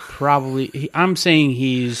say it probably. I'm saying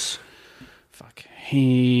he's. Fuck.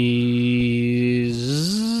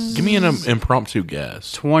 He's. Give me an impromptu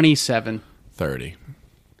guess. 27. 30.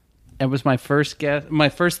 That was my first guess. My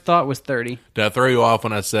first thought was 30. Did I throw you off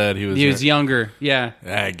when I said he was? He was younger. Yeah.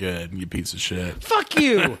 Ah, good. You piece of shit. Fuck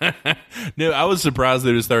you. No, I was surprised that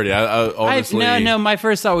he was 30. I honestly, no. My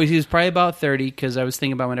first thought was he was probably about 30 because I was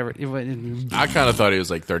thinking about whenever. I kind of thought he was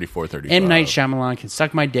like 34, 35. M. Night Shyamalan can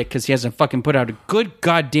suck my dick because he hasn't fucking put out a good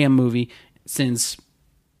goddamn movie since.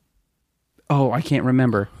 Oh, I can't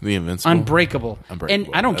remember. The Invincible. Unbreakable. And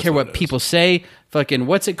I don't care what people say. Fucking,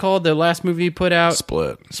 what's it called? The last movie he put out?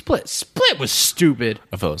 Split. Split was stupid.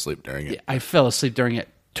 I fell asleep during it. I fell asleep during it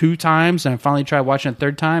 2 times, and I finally tried watching it a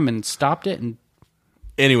 3rd time and stopped it. And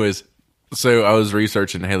anyways, so I was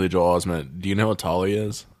researching Haley Joel Osment. Do you know how tall he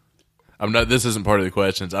is? I'm not. This isn't part of the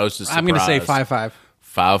questions. I was just. I'm going to say 5'5".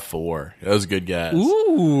 5'4". That was a good guess.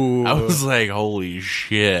 Ooh. I was like, holy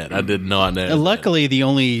shit. I did not know. Luckily, the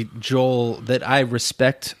only Joel that I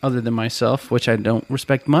respect other than myself, which I don't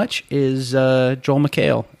respect much, is Joel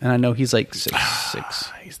McHale. And I know he's like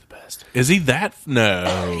 6'6". He's the best. Is he that?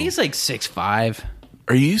 No. He's like 6'5".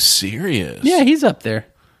 Are you serious? Yeah, he's up there.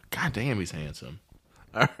 God damn, he's handsome.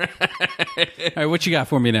 All right, what you got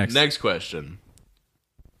for me next? Next question.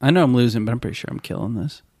 I know I'm losing, but I'm pretty sure I'm killing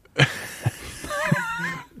this.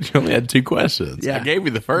 You only had 2 questions. Yeah. I gave you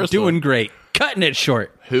the first Doing one. great. Cutting it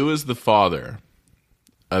short. Who is the father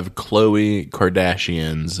of Khloe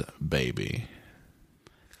Kardashian's baby?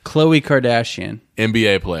 Khloe Kardashian.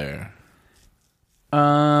 NBA player.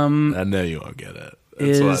 I know you won't get it.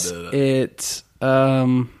 That's why I did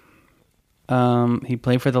it. He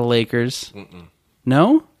played for the Lakers.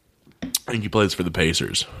 No? I think he plays for the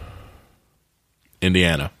Pacers.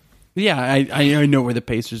 Indiana. Yeah, I know where the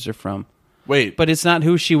Pacers are from. Wait. But it's not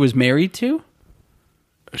who she was married to?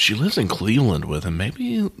 She lives in Cleveland with him.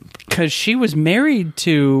 Maybe. Because she was married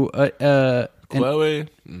to... Khloe?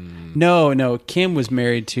 No. Kim was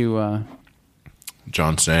married to...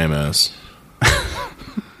 John Stamos.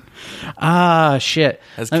 Shit.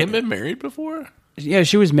 Has Kim been married before? Yeah,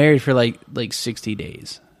 she was married for like 60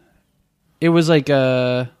 days. It was like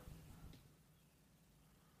I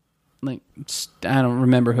don't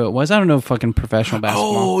remember who it was. I don't know fucking professional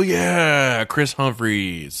basketball. Oh yeah, Chris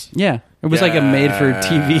Humphries. Yeah, it was like a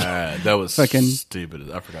made-for-TV. That was fucking stupid.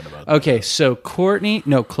 I forgot about that. Okay, so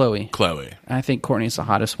Khloe. Chloe. I think Courtney's the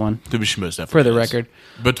hottest one. She most definitely For the is. record.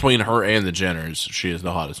 Between her and the Jenners, she is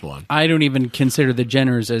the hottest one. I don't even consider the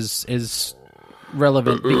Jenners as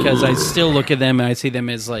relevant because I still look at them and I see them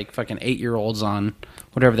as like fucking 8-year-olds on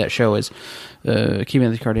whatever that show is.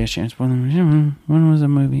 Keeping the Kardashians. When was the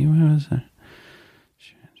movie? When was that?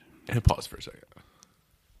 Hit pause for a second.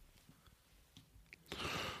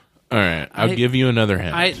 All right, I'll give you another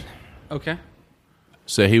hint. Okay.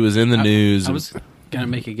 So he was in the news. I was gonna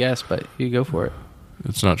make a guess, but you go for it.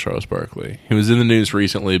 It's not Charles Barkley. He was in the news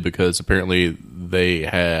recently because apparently they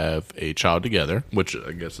have a child together, which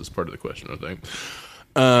I guess is part of the question, I think.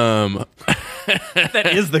 That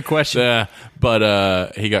is the question. Yeah,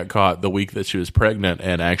 but he got caught the week that she was pregnant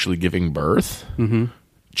and actually giving birth,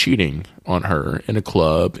 cheating on her in a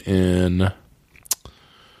club in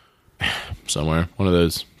somewhere, one of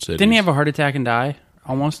those cities. Didn't he have a heart attack and die?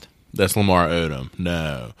 Almost. That's Lamar Odom.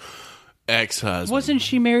 No, ex-husband. Wasn't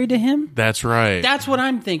she married to him? That's right. That's what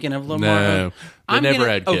I'm thinking of. Lamar. No, they never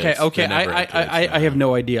had kids. Okay. They never had kids, I have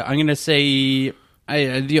no idea. I'm gonna say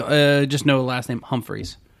I just know the last name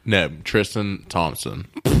Humphreys. No, Tristan Thompson.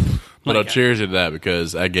 But I'll cheers you to that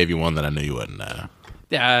because I gave you one that I knew you wouldn't know.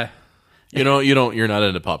 You're not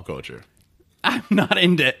into pop culture. I'm not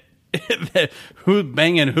into who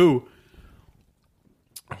banging who.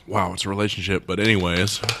 Wow, it's a relationship. But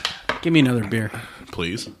anyways, give me another beer,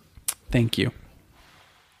 please. Thank you.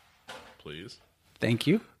 Please. Thank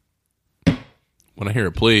you. When I hear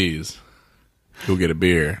a please, go get a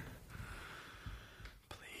beer.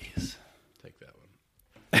 Please take that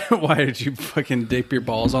one. Why did you fucking dip your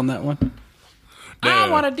balls on that one? No. I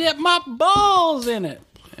want to dip my balls in it.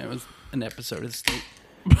 It was an episode of The State.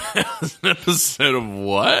 An episode of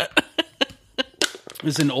what? It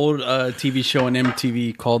was an old TV show on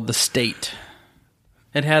MTV called The State.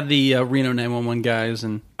 It had the Reno 911 guys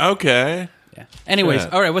and... Okay. Yeah. Anyways,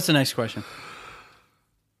 all right, what's the next question?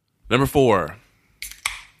 Number 4.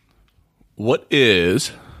 What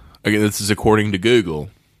is... Again, this is according to Google.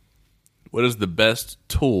 What is the best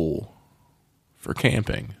tool for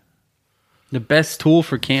camping? The best tool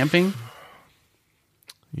for camping?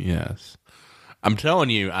 Yes. I'm telling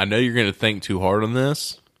you, I know you're going to think too hard on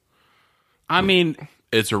this. I mean...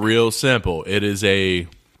 It's real simple. It is a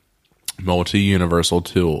multi-universal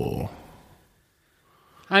tool.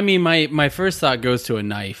 I mean, my first thought goes to a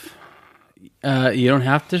knife. You don't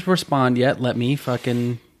have to respond yet. Let me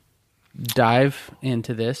fucking dive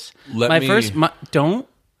into this. Don't.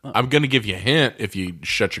 I'm going to give you a hint if you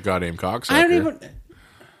shut your goddamn cocksucker. I don't even...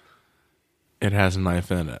 It has a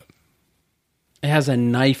knife in it. It has a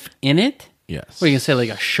knife in it? Yes. What, you can say like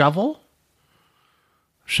a shovel?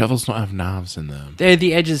 Shovels don't have knives in them.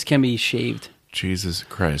 The edges can be shaved. Jesus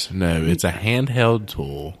Christ. No, it's a handheld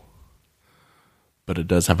tool, but it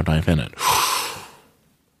does have a knife in it.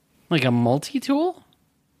 Like a multi-tool?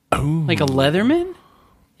 Oh. Like a Leatherman?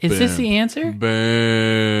 Is this Boom. the answer?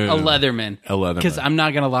 Boom. A Leatherman. A Leatherman. Because I'm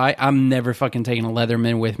not going to lie, I'm never fucking taking a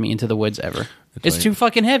Leatherman with me into the woods ever. It's like- too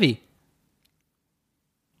fucking heavy.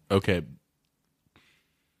 Okay.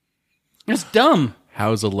 It's dumb.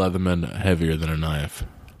 How is a Leatherman heavier than a knife?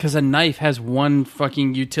 Because a knife has one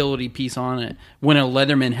fucking utility piece on it, when a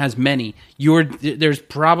Leatherman has many. There's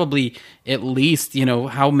probably at least,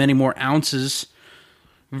 how many more ounces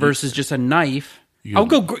versus just a knife. I'll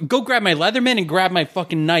go grab my Leatherman and grab my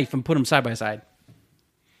fucking knife and put them side by side.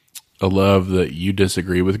 I love that you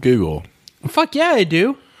disagree with Google. Fuck yeah, I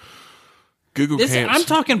do. Google camps. I'm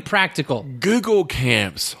talking practical. Google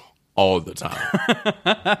camps all the time.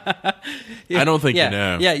 I don't think you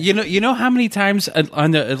know. Yeah, you know how many times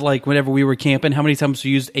on the whenever we were camping, how many times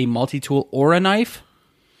we used a multi-tool or a knife?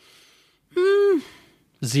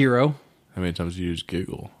 0. How many times do you use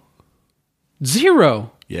Google?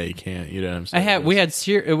 0. Yeah, you can't. You don't understand. We had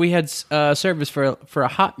service for a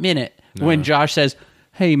hot minute when Josh says,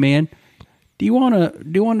 "Hey man, do you want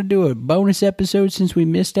to do a bonus episode since we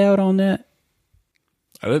missed out on that?"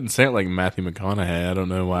 I didn't say it like Matthew McConaughey. I don't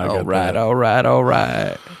know why I got that. All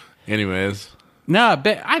right. Anyways, Nah,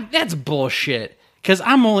 but that's bullshit. Because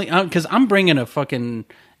I'm bringing a fucking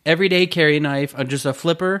everyday carry knife, just a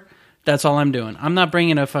flipper. That's all I'm doing. I'm not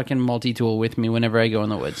bringing a fucking multi-tool with me whenever I go in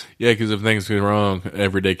the woods. yeah, because if things go wrong,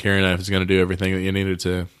 everyday carry knife is going to do everything that you need it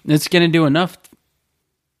to. It's going to do enough.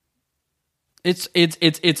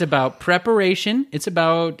 It's about preparation. It's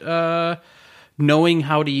about knowing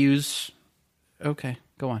how to use. Okay,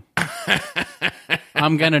 go on.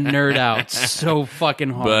 I'm gonna nerd out so fucking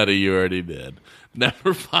hard. Buddy, you already did.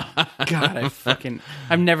 Number 5. God,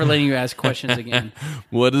 I'm never letting you ask questions again.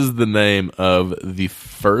 What is the name of the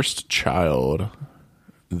first child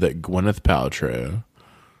that Gwyneth Paltrow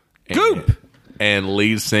and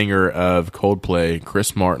lead singer of Coldplay,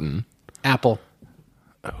 Chris Martin? Apple.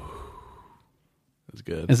 That's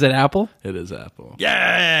good. Is it Apple? It is Apple.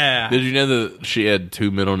 Yeah. Did you know that she had 2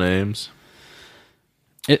 middle names?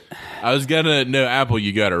 I was gonna no Apple.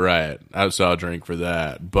 You got it right. I saw a drink for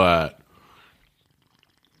that, but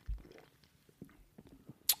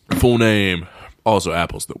full name. Also,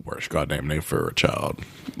 Apple's the worst goddamn name for a child.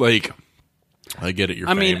 Like, I get it. You're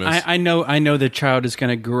famous. I know the child is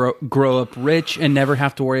going to grow up rich and never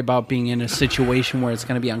have to worry about being in a situation where it's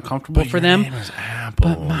going to be uncomfortable for them. Name is Apple.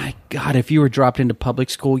 But my God, if you were dropped into public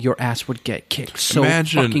school, your ass would get kicked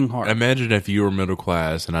fucking hard. Imagine if you were middle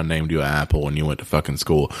class and I named you Apple and you went to fucking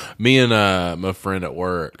school. Me and my friend at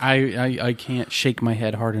work. I can't shake my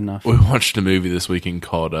head hard enough. We watched a movie this weekend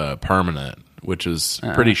called Permanent, which is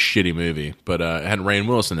a pretty shitty movie, but it had Rainn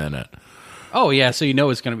Wilson in it. Oh, yeah, so you know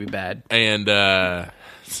it's going to be bad. And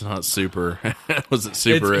it's not super. Was it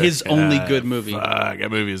super? It's his only good movie. Fuck,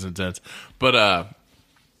 that movie is intense. But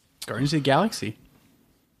Guardians of the Galaxy.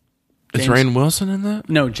 is Rainn Wilson in that?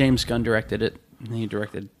 No, James Gunn directed it. He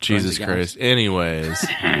directed Jesus Guardians of the Christ. Anyways.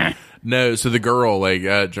 No, so the girl,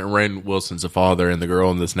 Rainn Wilson's a father, and the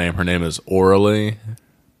girl in this name, her name is Oralee.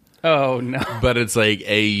 Oh, no. But it's like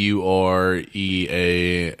Aurealie.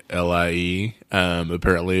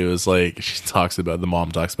 Apparently it was like, the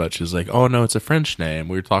mom talks about, she's like, oh no, it's a French name.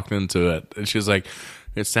 We were talking into it. And she was like,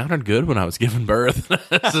 it sounded good when I was giving birth.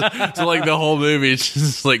 so like the whole movie, it's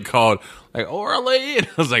just like called like Oralee. And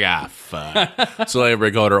I was like, fuck. So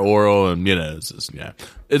everybody called her Oral, and it's just,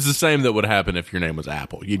 it's the same that would happen if your name was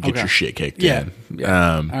Apple. You'd get your shit kicked in.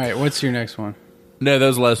 Yeah. All right, what's your next one? No, that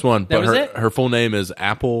was the last one. That was it? Her full name is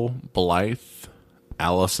Apple Blythe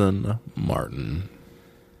Allison Martin.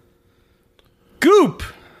 Goop!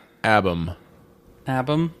 Abum,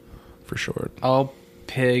 For short. All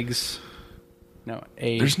pigs. No,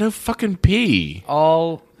 A. There's no fucking P.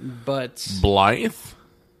 All butts. Blythe?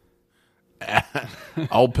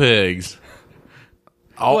 All pigs.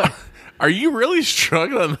 What? Are you really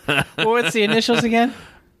struggling? What's the initials again?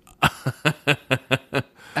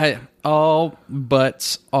 All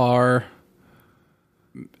butts are...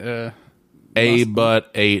 A but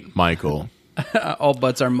 8 Michael. all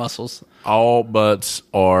butts are muscles. All butts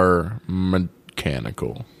are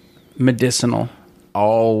mechanical. Medicinal.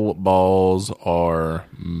 All balls are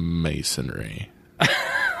masonry.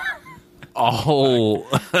 All...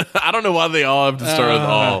 I don't know why they all have to start with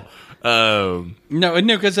all. No,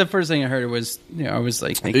 because the first thing I heard was, I was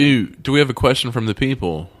like, thinking, Ooh, do we have a question from the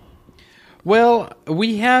people? well,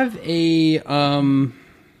 we have a, Do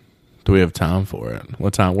we have time for it?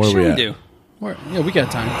 What time? Where sure are we we at? do. We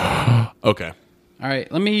got time. Okay. All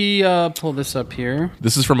right, let me pull this up here.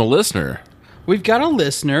 This is from a listener. We've got a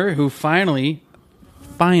listener who finally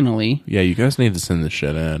Yeah, you guys need to send this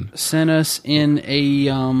shit in. sent us in a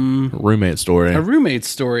Roommate story. roommate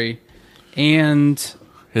story, and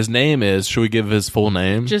His name is, should we give his full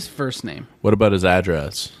name? just first name. What about his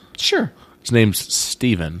address? Sure. His name's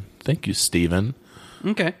Steven. Thank you, Steven.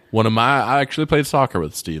 Okay. I actually played soccer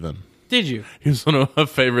with Steven. Did you? He was one of my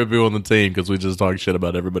favorite people on the team because we just talked shit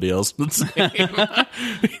about everybody else on the team.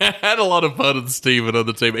 I had a lot of fun with Steven on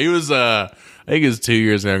the team. He was, I think he was 2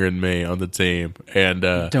 years younger than me on the team. And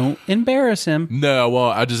Don't embarrass him. no, well,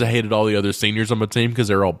 I just hated all the other seniors on my team because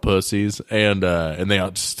they're all pussies. And they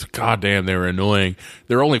all just, goddamn, they were annoying.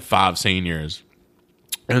 There were only 5 seniors.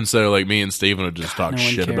 And so, like, me and Steven would just talk no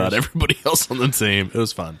one shit cares. about everybody else on the team. It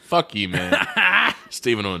was fun. Fuck you, man.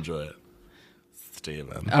 Steven will enjoy it.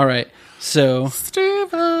 Steven. All right. So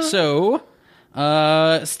Steven.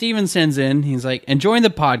 Steven sends in, he's like, enjoying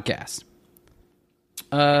the podcast.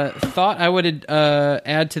 Thought I would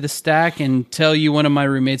add to the stack and tell you one of my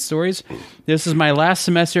roommate stories. This is my last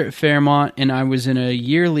semester at Fairmont, and I was in a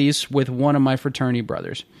year lease with one of my fraternity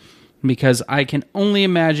brothers. Because I can only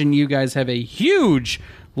imagine you guys have a huge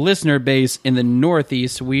listener base in the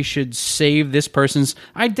Northeast, we should save this person's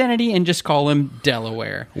identity and just call him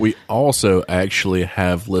Delaware. We also actually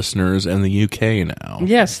have listeners in the UK now.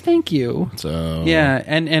 Yes, thank you. So Yeah,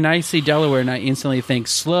 and I see Delaware and I instantly think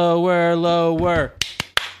slower, lower,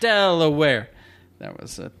 Delaware. That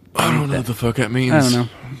was a... I don't know what the fuck that means. I don't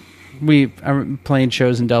know. I'm playing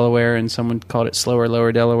shows in Delaware and someone called it slower,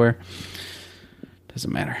 lower Delaware.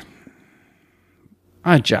 Doesn't matter.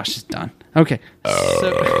 Josh is done. Okay.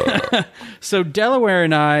 So Delaware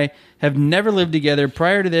and I have never lived together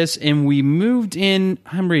prior to this, and we moved in.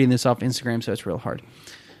 I'm reading this off Instagram, so it's real hard.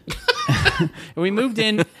 We moved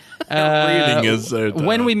in. Reading is so tough.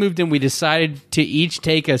 When we moved in, we decided to each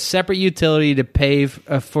take a separate utility to pay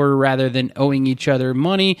for rather than owing each other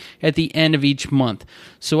money at the end of each month.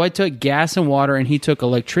 So I took gas and water, and he took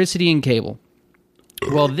electricity and cable.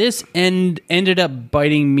 Well, this ended up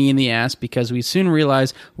biting me in the ass because we soon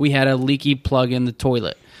realized we had a leaky plug in the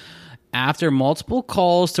toilet. After multiple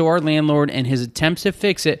calls to our landlord and his attempts to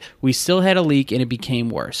fix it, we still had a leak and it became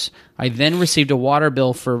worse. I then received a water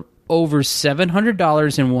bill for over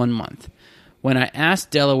 $700 in 1 month. When I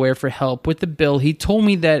asked Delaware for help with the bill, he told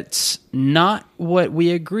me that's not what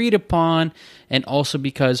we agreed upon, and also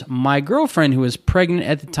because my girlfriend, who was pregnant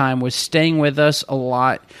at the time, was staying with us a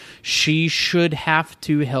lot, she should have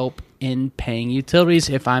to help in paying utilities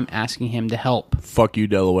if I'm asking him to help. Fuck you,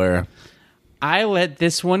 Delaware. I let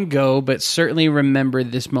this one go, but certainly remember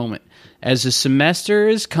this moment. As the semester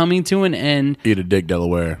is coming to an end, Eat a dick,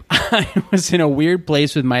 Delaware. I was in a weird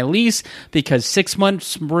place with my lease because 6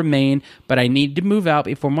 months remained, but I needed to move out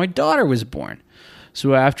before my daughter was born.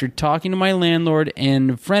 So after talking to my landlord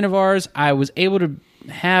and a friend of ours, I was able to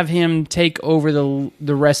have him take over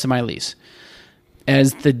the rest of my lease.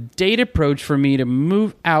 As the date approached for me to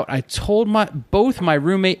move out, I told both my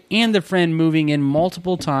roommate and the friend moving in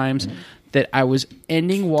multiple times that I was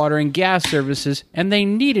ending water and gas services, and they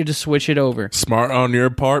needed to switch it over. Smart on your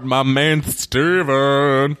part, my man,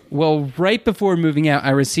 Steven. Well, right before moving out,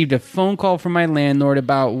 I received a phone call from my landlord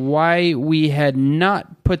about why we had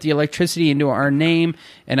not put the electricity into our name,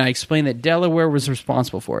 and I explained that Delaware was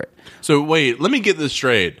responsible for it. So, wait, let me get this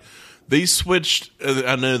straight. They switched,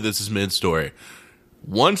 I know this is mid-story.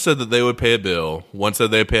 One said that they would pay a bill. One said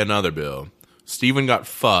they'd pay another bill. Steven got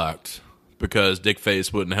fucked because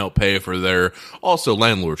Dickface wouldn't help pay for their... Also,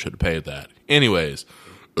 landlord should have paid that. Anyways,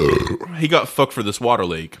 he got fucked for this water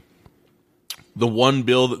leak. The one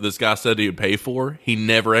bill that this guy said he would pay for, he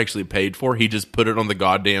never actually paid for. He just put it on the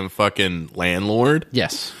goddamn fucking landlord.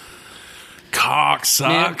 Yes.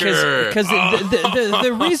 Cocksucker. Because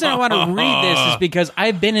the reason I want to read this is because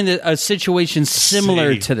I've been in a situation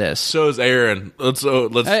similar to this. So is Aaron. Let's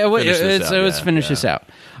finish this out. Let's finish this out.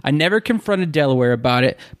 I never confronted Delaware about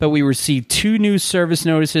it, but we received 2 new service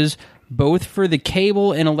notices, both for the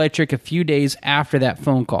cable and electric, a few days after that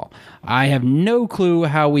phone call. I have no clue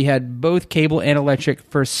how we had both cable and electric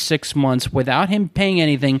for 6 months without him paying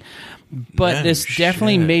anything, but No this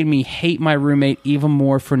definitely shit. made me hate my roommate even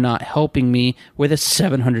more for not helping me with a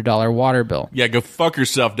 $700 water bill. Yeah, go fuck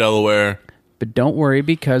yourself, Delaware. But don't worry,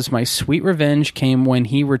 because my sweet revenge came when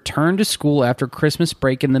he returned to school after Christmas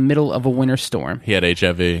break in the middle of a winter storm. He had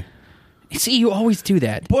HIV. See, you always do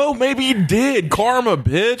that. Well, maybe he did. Karma,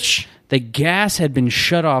 bitch. The gas had been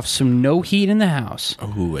shut off, so no heat in the house.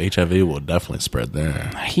 Ooh, HIV will definitely spread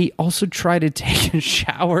there. He also tried to take a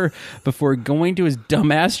shower before going to his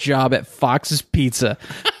dumbass job at Fox's Pizza.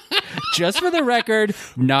 Just for the record,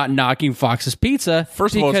 not knocking Fox's Pizza.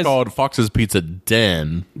 First of all, it's called Fox's Pizza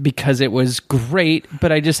Den. Because it was great,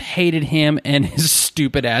 but I just hated him and his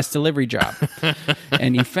stupid-ass delivery job.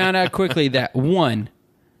 And he found out quickly that, 1,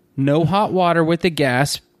 no hot water with the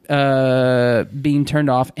gas being turned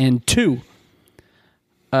off, and 2,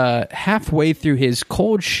 halfway through his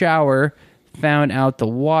cold shower, found out the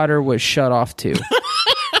water was shut off too.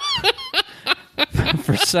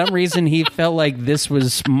 For some reason, he felt like this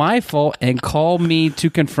was my fault and called me to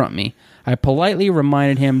confront me. I politely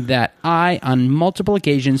reminded him that I, on multiple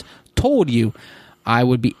occasions, told you I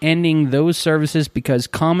would be ending those services because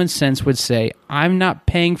common sense would say I'm not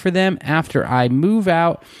paying for them after I move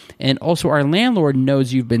out, and also our landlord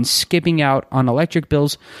knows you've been skipping out on electric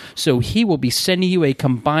bills, so he will be sending you a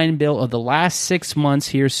combined bill of the last 6 months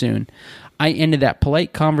here soon. I ended that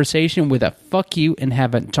polite conversation with a fuck you and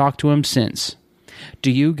haven't talked to him since.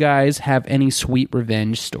 Do you guys have any sweet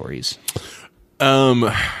revenge stories?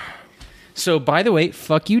 So, by the way,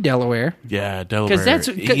 fuck you, Delaware. Yeah, Delaware. Because that's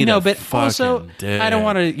but also I don't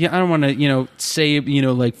want to, say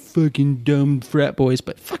like fucking dumb frat boys,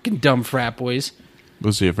 but fucking dumb frat boys.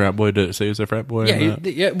 Was he a frat boy? Did it say he was a frat boy?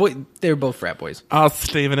 Yeah, they're both frat boys. Oh,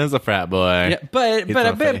 Steven is a frat boy. Yeah, but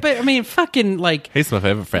I mean, fucking like he's my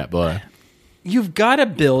favorite frat boy. You've got a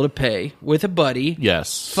bill to pay with a buddy.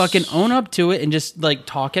 Yes. Fucking own up to it and just like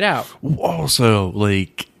talk it out. Also,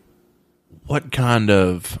 like, what kind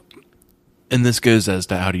of, and this goes as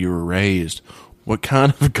to how you were raised, what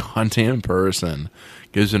kind of goddamn person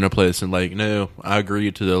goes into a place and like, no, I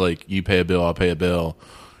agree to the, like, you pay a bill, I'll pay a bill,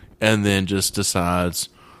 and then just decides,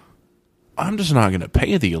 I'm just not going to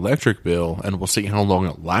pay the electric bill and we'll see how long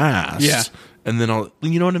it lasts. Yeah. And then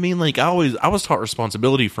you know what I mean? Like, I was taught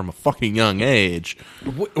responsibility from a fucking young age.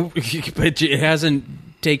 But it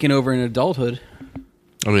hasn't taken over in adulthood.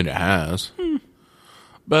 I mean, it has.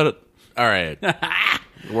 But, all right.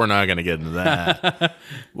 We're not going to get into that.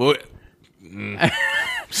 Well,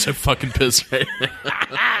 so fucking pissed right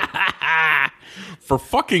now. For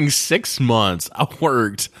fucking 6 months, I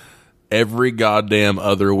worked every goddamn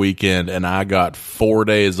other weekend, and I got 4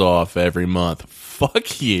 days off every month.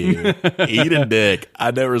 Fuck you. Eat a dick.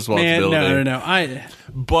 I know responsibility. Man, no.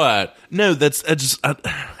 But, no,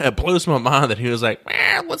 it blows my mind that he was like,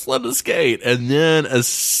 let's let it skate. And then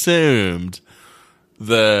assumed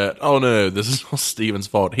that, oh no, this is all Steven's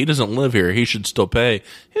fault. He doesn't live here. He should still pay.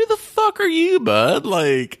 Who the fuck are you, bud?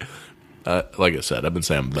 Like I said, I've been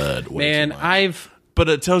saying bud way too much. But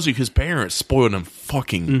it tells you his parents spoiled him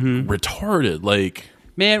fucking retarded. Like,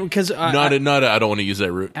 man, because I don't want to use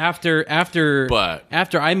that route. After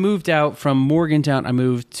I moved out from Morgantown, I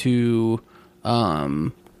moved to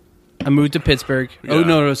Pittsburgh. Yeah. Oh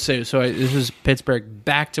no, so this was Pittsburgh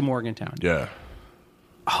back to Morgantown. Yeah.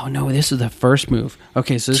 Oh no, this is the first move.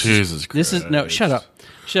 Okay, so Jesus Christ. This is no. Shut up.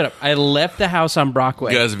 I left the house on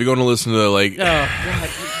Brockway. Guys, if you're going to listen to like, oh God.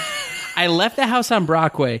 I left the house on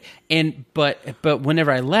Brockway, but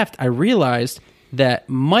whenever I left, I realized that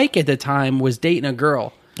Mike at the time was dating a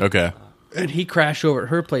girl. Okay. And he crashed over at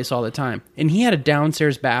her place all the time. And he had a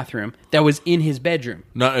downstairs bathroom that was in his bedroom.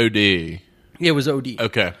 Not OD. It was OD.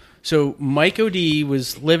 Okay. So Mike OD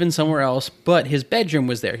was living somewhere else, but his bedroom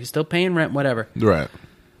was there. He's still paying rent, whatever. Right.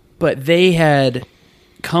 But they had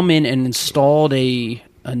come in and installed a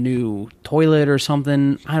new toilet or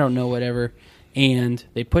something. I don't know, whatever. And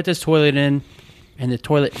they put this toilet in, and the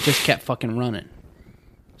toilet just kept fucking running.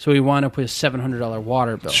 So we wound up with a $700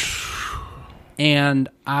 water bill. And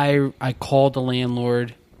I called the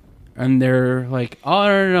landlord, and they're like, oh,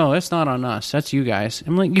 no, that's not on us. That's you guys.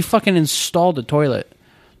 I'm like, you fucking installed the toilet.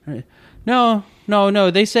 No,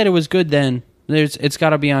 they said it was good then. It's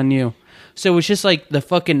got to be on you. So it was just like the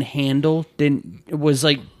fucking handle it was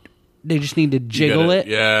like they just need to jiggle it.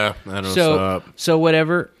 Yeah, I know. So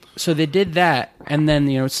whatever. So they did that, and then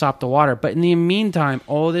it stopped the water. But in the meantime,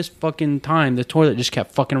 all this fucking time, the toilet just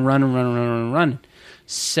kept fucking running.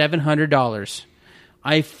 $700.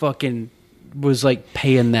 I fucking was like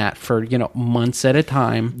paying that for months at a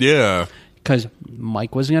time. Yeah, because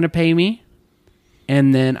Mike wasn't going to pay me.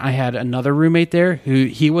 And then I had another roommate there who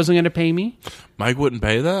he wasn't going to pay me. Mike wouldn't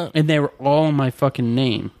pay that? And they were all in my fucking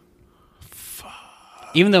name. Fuck.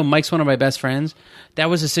 Even though Mike's one of my best friends, that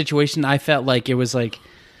was a situation I felt like it was like...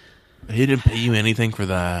 He didn't pay you anything for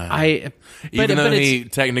that. Even though he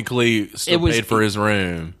technically still paid for his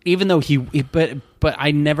room. Even though but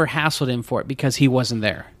I never hassled him for it because he wasn't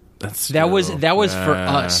there. That was for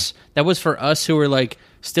us. That was for us who were like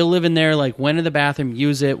still living there, like went to the bathroom,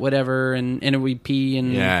 use it, whatever, and we pee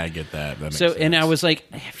and Yeah, I get that. That makes so. sense. And I was like,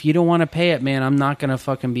 if you don't want to pay it, man, I'm not gonna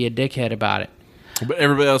fucking be a dickhead about it. But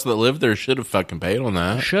everybody else that lived there should have fucking paid on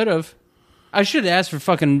that. Should have. I should have asked for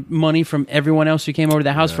fucking money from everyone else who came over to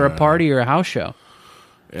the house for a party or a house show.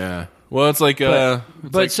 Yeah. Well, it's like, so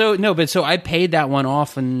I paid that one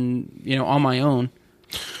off and on my own.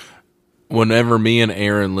 whenever me and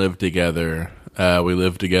Aaron lived together, we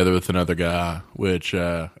lived together with another guy, which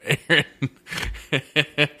Aaron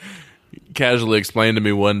casually explained to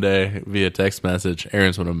me one day via text message.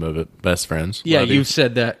 Aaron's one of my best friends. Yeah, Love you've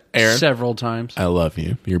said that Aaron, several times. I love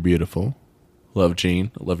you. You're beautiful. Love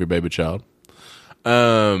Gene. Love your baby child.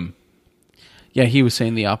 Yeah, he was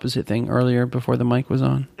saying the opposite thing earlier before the mic was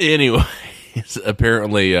on. Anyways,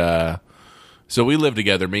 apparently, so we live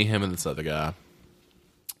together, me, him, and this other guy.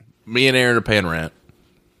 Me and Aaron are paying rent.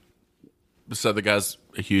 This other guy's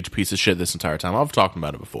a huge piece of shit this entire time. I've talked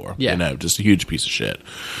about it before. Yeah. Just a huge piece of shit.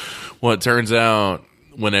 Well, it turns out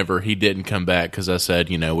whenever he didn't come back, because I said,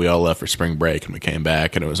 we all left for spring break and we came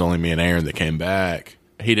back, and it was only me and Aaron that came back.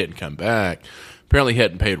 He didn't come back. Apparently, he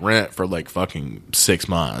hadn't paid rent for like fucking 6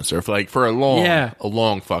 months, or for a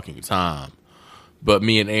long fucking time. But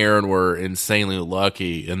me and Aaron were insanely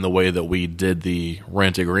lucky in the way that we did the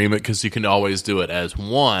rent agreement, because you can always do it as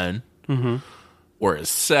one or as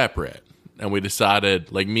separate. And we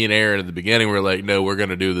decided, like, me and Aaron at the beginning were like, no, we're going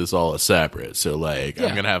to do this all as separate. So, like, I'm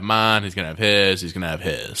going to have mine, he's going to have his, he's going to have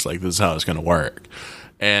his. Like, this is how it's going to work.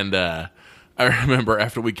 And I remember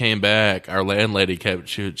after we came back, our landlady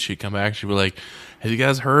she'd come back, she'd be like, have you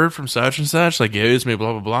guys heard from such and such? Like, he owes me,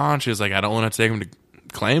 blah, blah, blah. And she was like, I don't want to take him to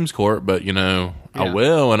claims court, but, I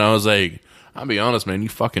will. And I was like, I'll be honest, man, you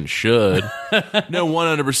fucking should. No,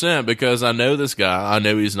 100%, because I know this guy. I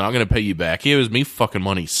know he's not going to pay you back. He owes me fucking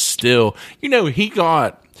money still. He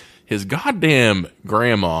got his goddamn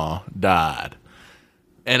grandma died.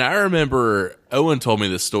 And I remember Owen told me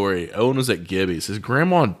this story. Owen was at Gibby's. His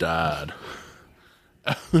grandma died.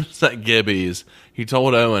 Owen was at Gibby's. He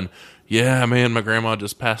told Owen, yeah, man, my grandma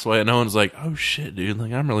just passed away. And Owen's like, oh, shit, dude.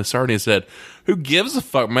 Like, I'm really sorry. And he said, who gives a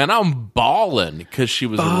fuck, man? I'm balling, because she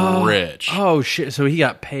was rich. Oh, shit. So he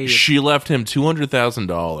got paid. She left him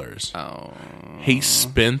 $200,000. Oh. He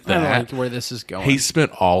spent that. I don't like where this is going. He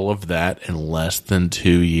spent all of that in less than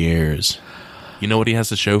 2 years. You know what he has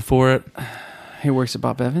to show for it? He works at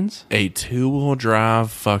Bob Evans? A 2-wheel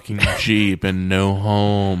drive fucking Jeep and no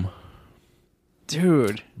home.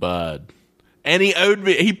 Dude. Bud. And he owed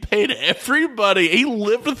me. He paid everybody. He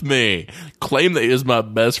lived with me. Claimed that he was my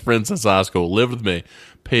best friend since high school. Lived with me.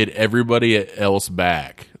 Paid everybody else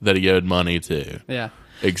back that he owed money to. Yeah.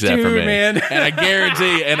 Except for me. Man. And I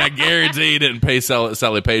guarantee he didn't pay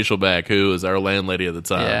Sally Paschal back, who was our landlady at the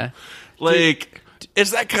time. Yeah. Like,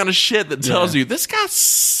 it's that kind of shit that tells you, this guy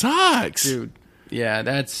sucks. Dude. Yeah,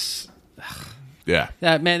 that's... Yeah.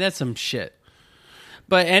 That's some shit.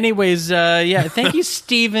 But anyways, thank you,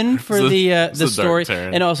 Steven, for the story.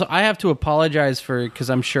 And also, I have to apologize because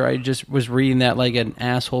I'm sure I just was reading that like an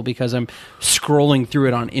asshole because I'm scrolling through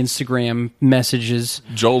it on Instagram messages.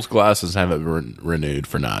 Joel's glasses haven't been renewed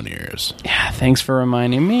for 9 years. Yeah, thanks for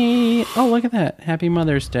reminding me. Oh, look at that. Happy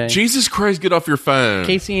Mother's Day. Jesus Christ, get off your phone.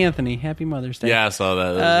 Casey Anthony, Happy Mother's Day. Yeah, I saw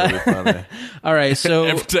that. That was really funny. All right,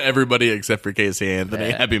 so... to everybody except for Casey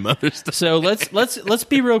Anthony, Happy Mother's Day. So let's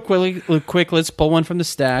be real quick. Let's pull one from the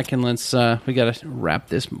stack, and let's we gotta wrap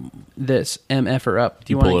this MFer up.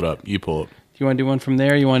 You pull it up. You pull it. Do you want to do one from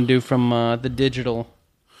there? Or you want to do from the digital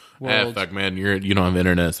world? Fuck, man, you don't have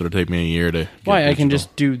internet, so it'll take me a year to. Why? I can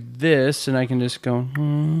just do this, and I can just go.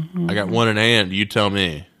 I got one in hand. You tell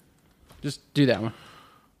me. Just do that one.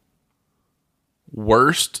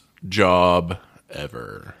 Worst job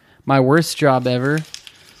ever. My worst job ever.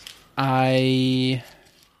 I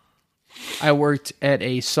worked at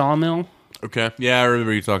a sawmill. Okay. Yeah, I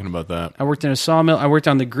remember you talking about that. I worked in a sawmill. I worked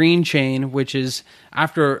on the green chain, which is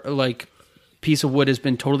after like piece of wood has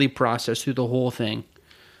been totally processed through the whole thing.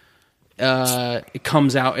 It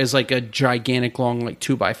comes out as like a gigantic long like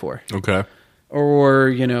 2x4. Okay. Or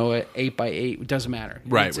an 8x8. It doesn't matter.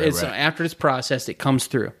 Right. After it's processed, it comes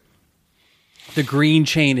through. The green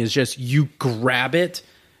chain is just you grab it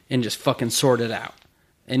and just fucking sort it out,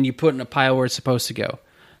 and you put it in a pile where it's supposed to go.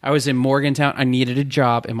 I was in Morgantown. I needed a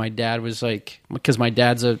job, and my dad was like, because my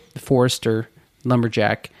dad's a forester,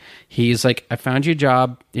 lumberjack. He's like, I found you a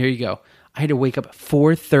job. Here you go. I had to wake up at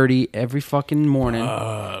 4:30 every fucking morning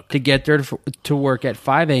to get there to work at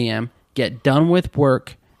 5 a.m., get done with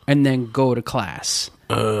work, and then go to class.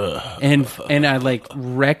 And I like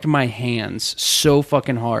wrecked my hands so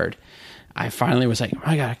fucking hard. I finally was like, oh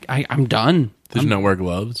my God, I'm done. Did you not wear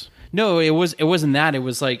gloves? No, it wasn't that. It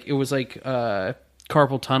was like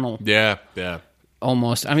carpal tunnel. Yeah.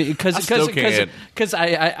 Almost. I mean, because still can't.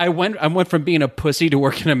 I went from being a pussy to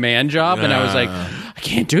working a man job, and I was like, I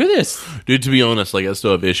can't do this, dude. To be honest, like I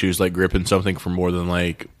still have issues like gripping something for more than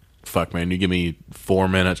like, fuck, man. You give me 4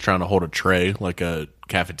 minutes trying to hold a tray, like a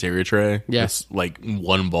cafeteria tray. Yeah. It's like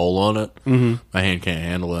one bowl on it. Mm-hmm. My hand can't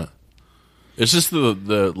handle it. It's just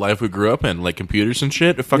the life we grew up in, like computers and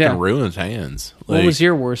shit. It fucking ruins hands. Like, what was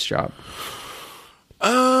your worst job?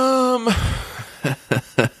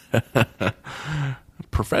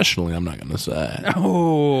 Professionally, I'm not gonna say.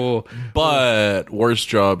 Oh, but worst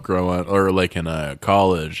job growing or like in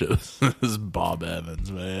college, it was Bob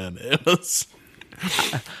Evans, man. It was.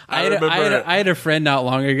 I had a friend not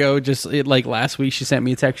long ago, just like last week. She sent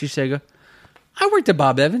me a text. She said, "I worked at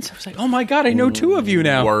Bob Evans." I was like, "Oh my God, I know 2 of you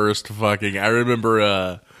now." Worst fucking. I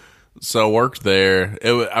remember. So I worked there.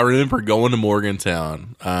 I remember going to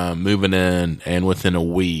Morgantown, moving in, and within a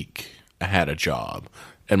week, I had a job.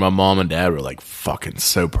 And my mom and dad were like fucking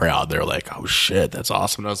so proud. They're like, "Oh shit, that's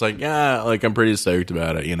awesome." And I was like, "Yeah, like I'm pretty stoked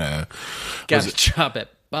about it." You know, got a job at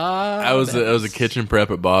Bob. I was a kitchen prep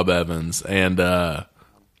at Bob Evans, and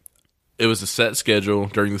it was a set schedule.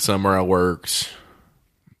 During the summer, I worked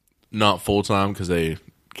not full time because they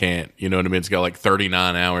can't. You know what I mean? It's got like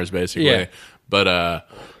 39 hours basically. Yeah. But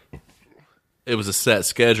it was a set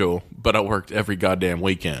schedule. But I worked every goddamn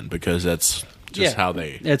weekend because that's just how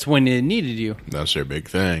they. That's when it needed you. That's their big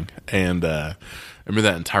thing. And I remember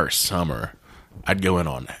that entire summer, I'd go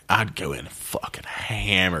in fucking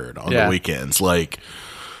hammered on the weekends, like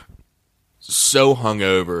so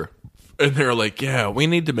hungover. And they're like, "Yeah, we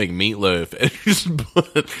need to make meatloaf," and just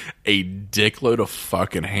put a dickload of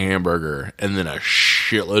fucking hamburger and then a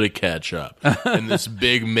shitload of ketchup in this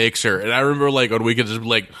big mixer. And I remember like on weekends, just be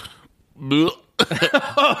like, bleh.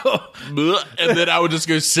 Bleh. And then I would just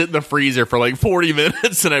go sit in the freezer for like 40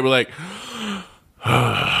 minutes, and I'd be like,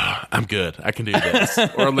 I'm good. I can do this.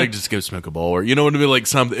 Or I'd like just go smoke a bowl, or you know what I mean? Like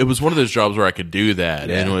something. It was one of those jobs where I could do that,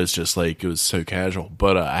 and it was just like it was so casual.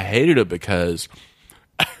 But I hated it because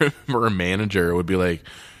I remember a manager would be like,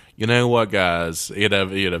 "You know what, guys? You'd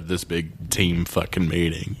have this big team fucking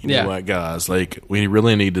meeting. You know what, guys? Like we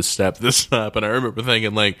really need to step this up." And I remember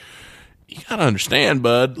thinking, like, you gotta understand,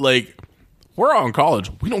 bud. Like, we're all in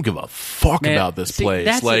college. We don't give a fuck about this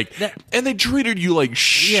place. Like, and they treated you like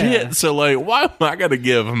shit. Yeah. So, like, why am I gonna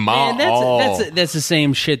give my all? That's the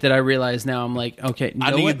same shit that I realize now. I'm like, okay,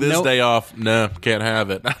 I need this day off. No, can't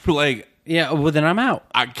have it. I'm like, yeah, well then I'm out.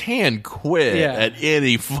 I can quit at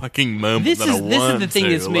any fucking moment. This is the thing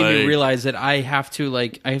that's made me realize that I have to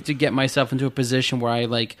get myself into a position where I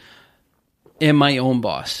like am my own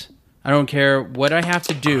boss. I don't care what I have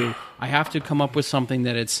to do. I have to come up with something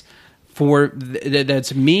that it's for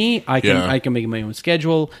that's me. I can make my own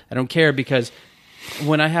schedule. I don't care, because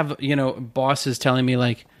when I have bosses telling me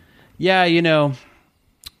like, yeah,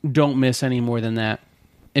 don't miss any more than that.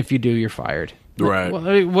 If you do, you're fired. Right.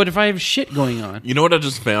 Well, what if I have shit going on? You know what I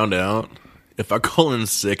just found out? If I call in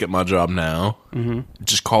sick at my job now,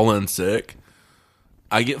 just call in sick,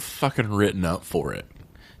 I get fucking written up for it.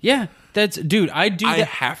 Yeah, dude. I do that. I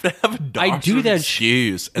have to have a doctor's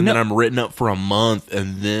excuse, and then I'm written up for a month,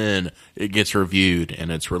 and then it gets reviewed and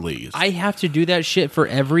it's released. I have to do that shit for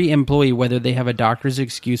every employee, whether they have a doctor's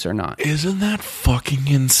excuse or not. Isn't that fucking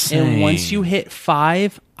insane? And once you hit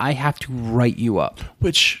 5, I have to write you up.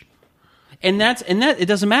 And that it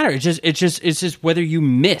doesn't matter. It's just whether you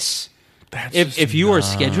miss. If you are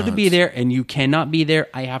scheduled to be there and you cannot be there,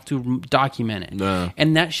 I have to document it. No.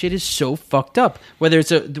 And that shit is so fucked up. Whether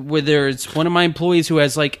it's one of my employees who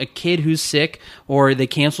has like a kid who's sick, or they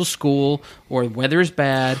cancel school, or weather is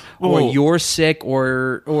bad, or you're sick,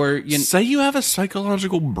 or say you have a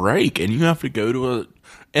psychological break and you have to go to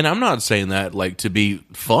and I'm not saying that like to be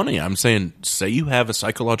funny. I'm saying, say you have a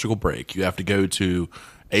psychological break, you have to go to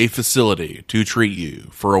a facility to treat you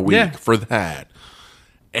for a week for that.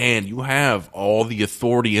 And you have all the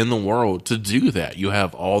authority in the world to do that. You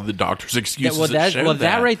have all the doctor's excuses.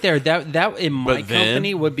 That right there, that in my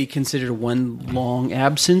company would be considered one long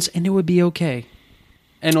absence, and it would be okay.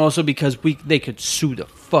 And also because they could sue the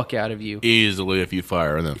fuck out of you easily if you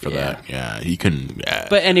fire them for that. Yeah, you can.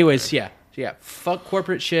 But anyways, yeah. Fuck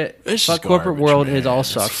corporate shit. Fuck corporate world. Man. It all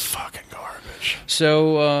sucks. It's fucking garbage.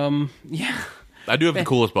 So yeah, I do have the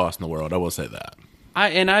coolest boss in the world. I will say that. I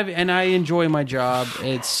enjoy my job.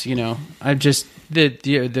 It's I just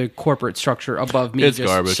the corporate structure above me. It's just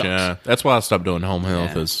garbage. Sucks. Yeah, that's why I stopped doing home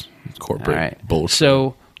health. Is corporate bullshit.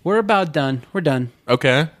 So we're about done. We're done.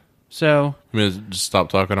 Okay. So I'm gonna just stop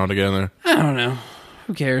talking altogether. I don't know.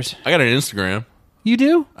 Who cares? I got an Instagram. You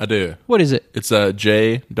do? I do. What is it? It's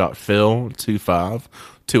j.phil25,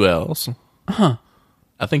 2 L's. Huh.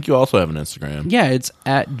 I think you also have an Instagram. Yeah, it's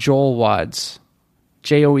at Joel Wads.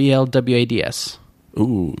 JOELWADS.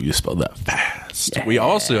 Ooh, you spelled that fast. Yeah. We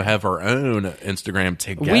also have our own Instagram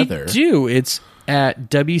together. We do. It's at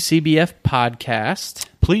WCBF Podcast.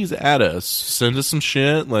 Please add us. Send us some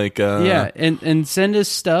shit. And send us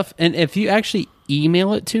stuff. And if you actually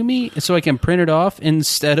email it to me so I can print it off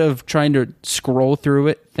instead of trying to scroll through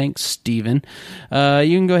it, thanks, Steven. You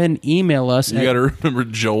can go ahead and email us. You got to remember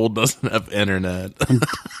Joel doesn't have internet.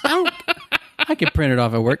 I can print it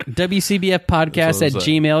off at work. WCBF Podcast at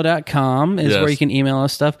gmail.com is where you can email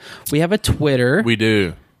us stuff. We have a Twitter. We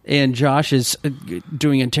do. And Josh is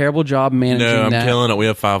doing a terrible job managing that. No, I'm killing it. We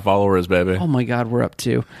have 5 followers, baby. Oh, my God, we're up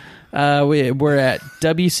to. We're at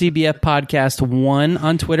WCBF Podcast 1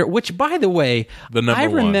 on Twitter, which, by the way, I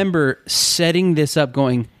remember setting this up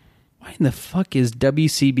going, why in the fuck is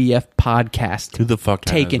WCBF Podcast Who the fuck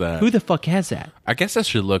taken? has that? Who the fuck has that? I guess I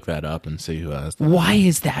should look that up and see who has that. Why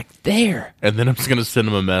is that there? And then I'm just going to send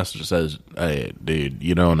him a message that says, hey, dude,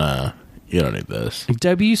 you don't need this.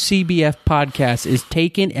 WCBF Podcast is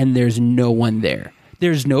taken and there's no one there.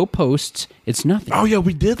 There's no posts. It's nothing. Oh, yeah,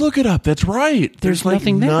 we did look it up. That's right. There's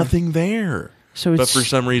nothing there. Nothing there. So but for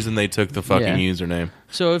some reason, they took the fucking username.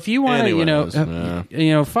 So if you want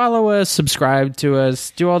to, follow us, subscribe to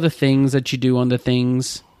us, do all the things that you do on the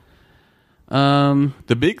things.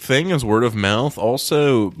 The big thing is word of mouth.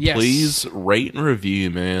 Also, please rate and review,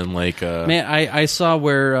 man. I saw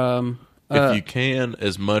where if you can,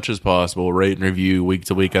 as much as possible, rate and review week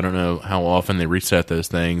to week. I don't know how often they reset those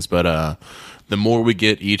things, but the more we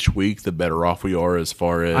get each week, the better off we are as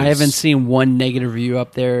far as... I haven't seen one negative review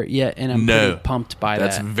up there yet, and I'm pretty pumped by that.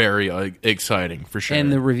 That's very exciting, for sure.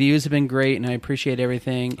 And the reviews have been great, and I appreciate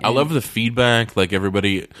everything. I love the feedback. Like,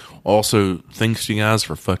 everybody also thanks you guys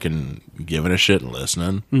for fucking giving a shit and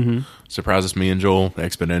listening. Mm-hmm. Surprises me and Joel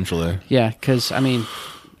exponentially. Yeah, because,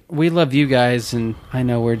 we love you guys, and I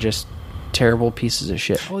know we're just terrible pieces of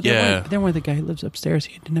shit. Oh, then where the guy who lives upstairs,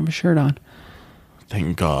 he didn't have a shirt on.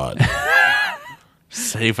 Thank God.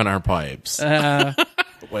 Saving our pipes.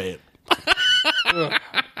 Wait. I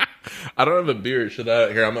don't have a beer. Should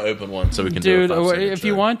I? Here, I'm going to open one so we can do a 5-second if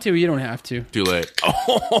you want to, you don't have to. Too late.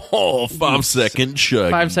 5-second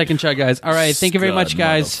chug. 5-second chug, guys. All right. Thank you very much,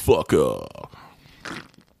 guys. Motherfucker.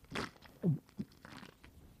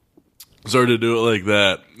 Sorry to do it like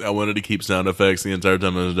that. I wanted to keep sound effects the entire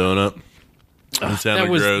time I was doing it. It sounded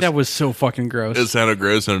gross. That was so fucking gross. It sounded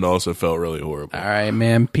gross, and it also felt really horrible. All right,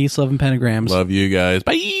 man. Peace, love, and pentagrams. Love you guys.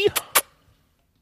 Bye.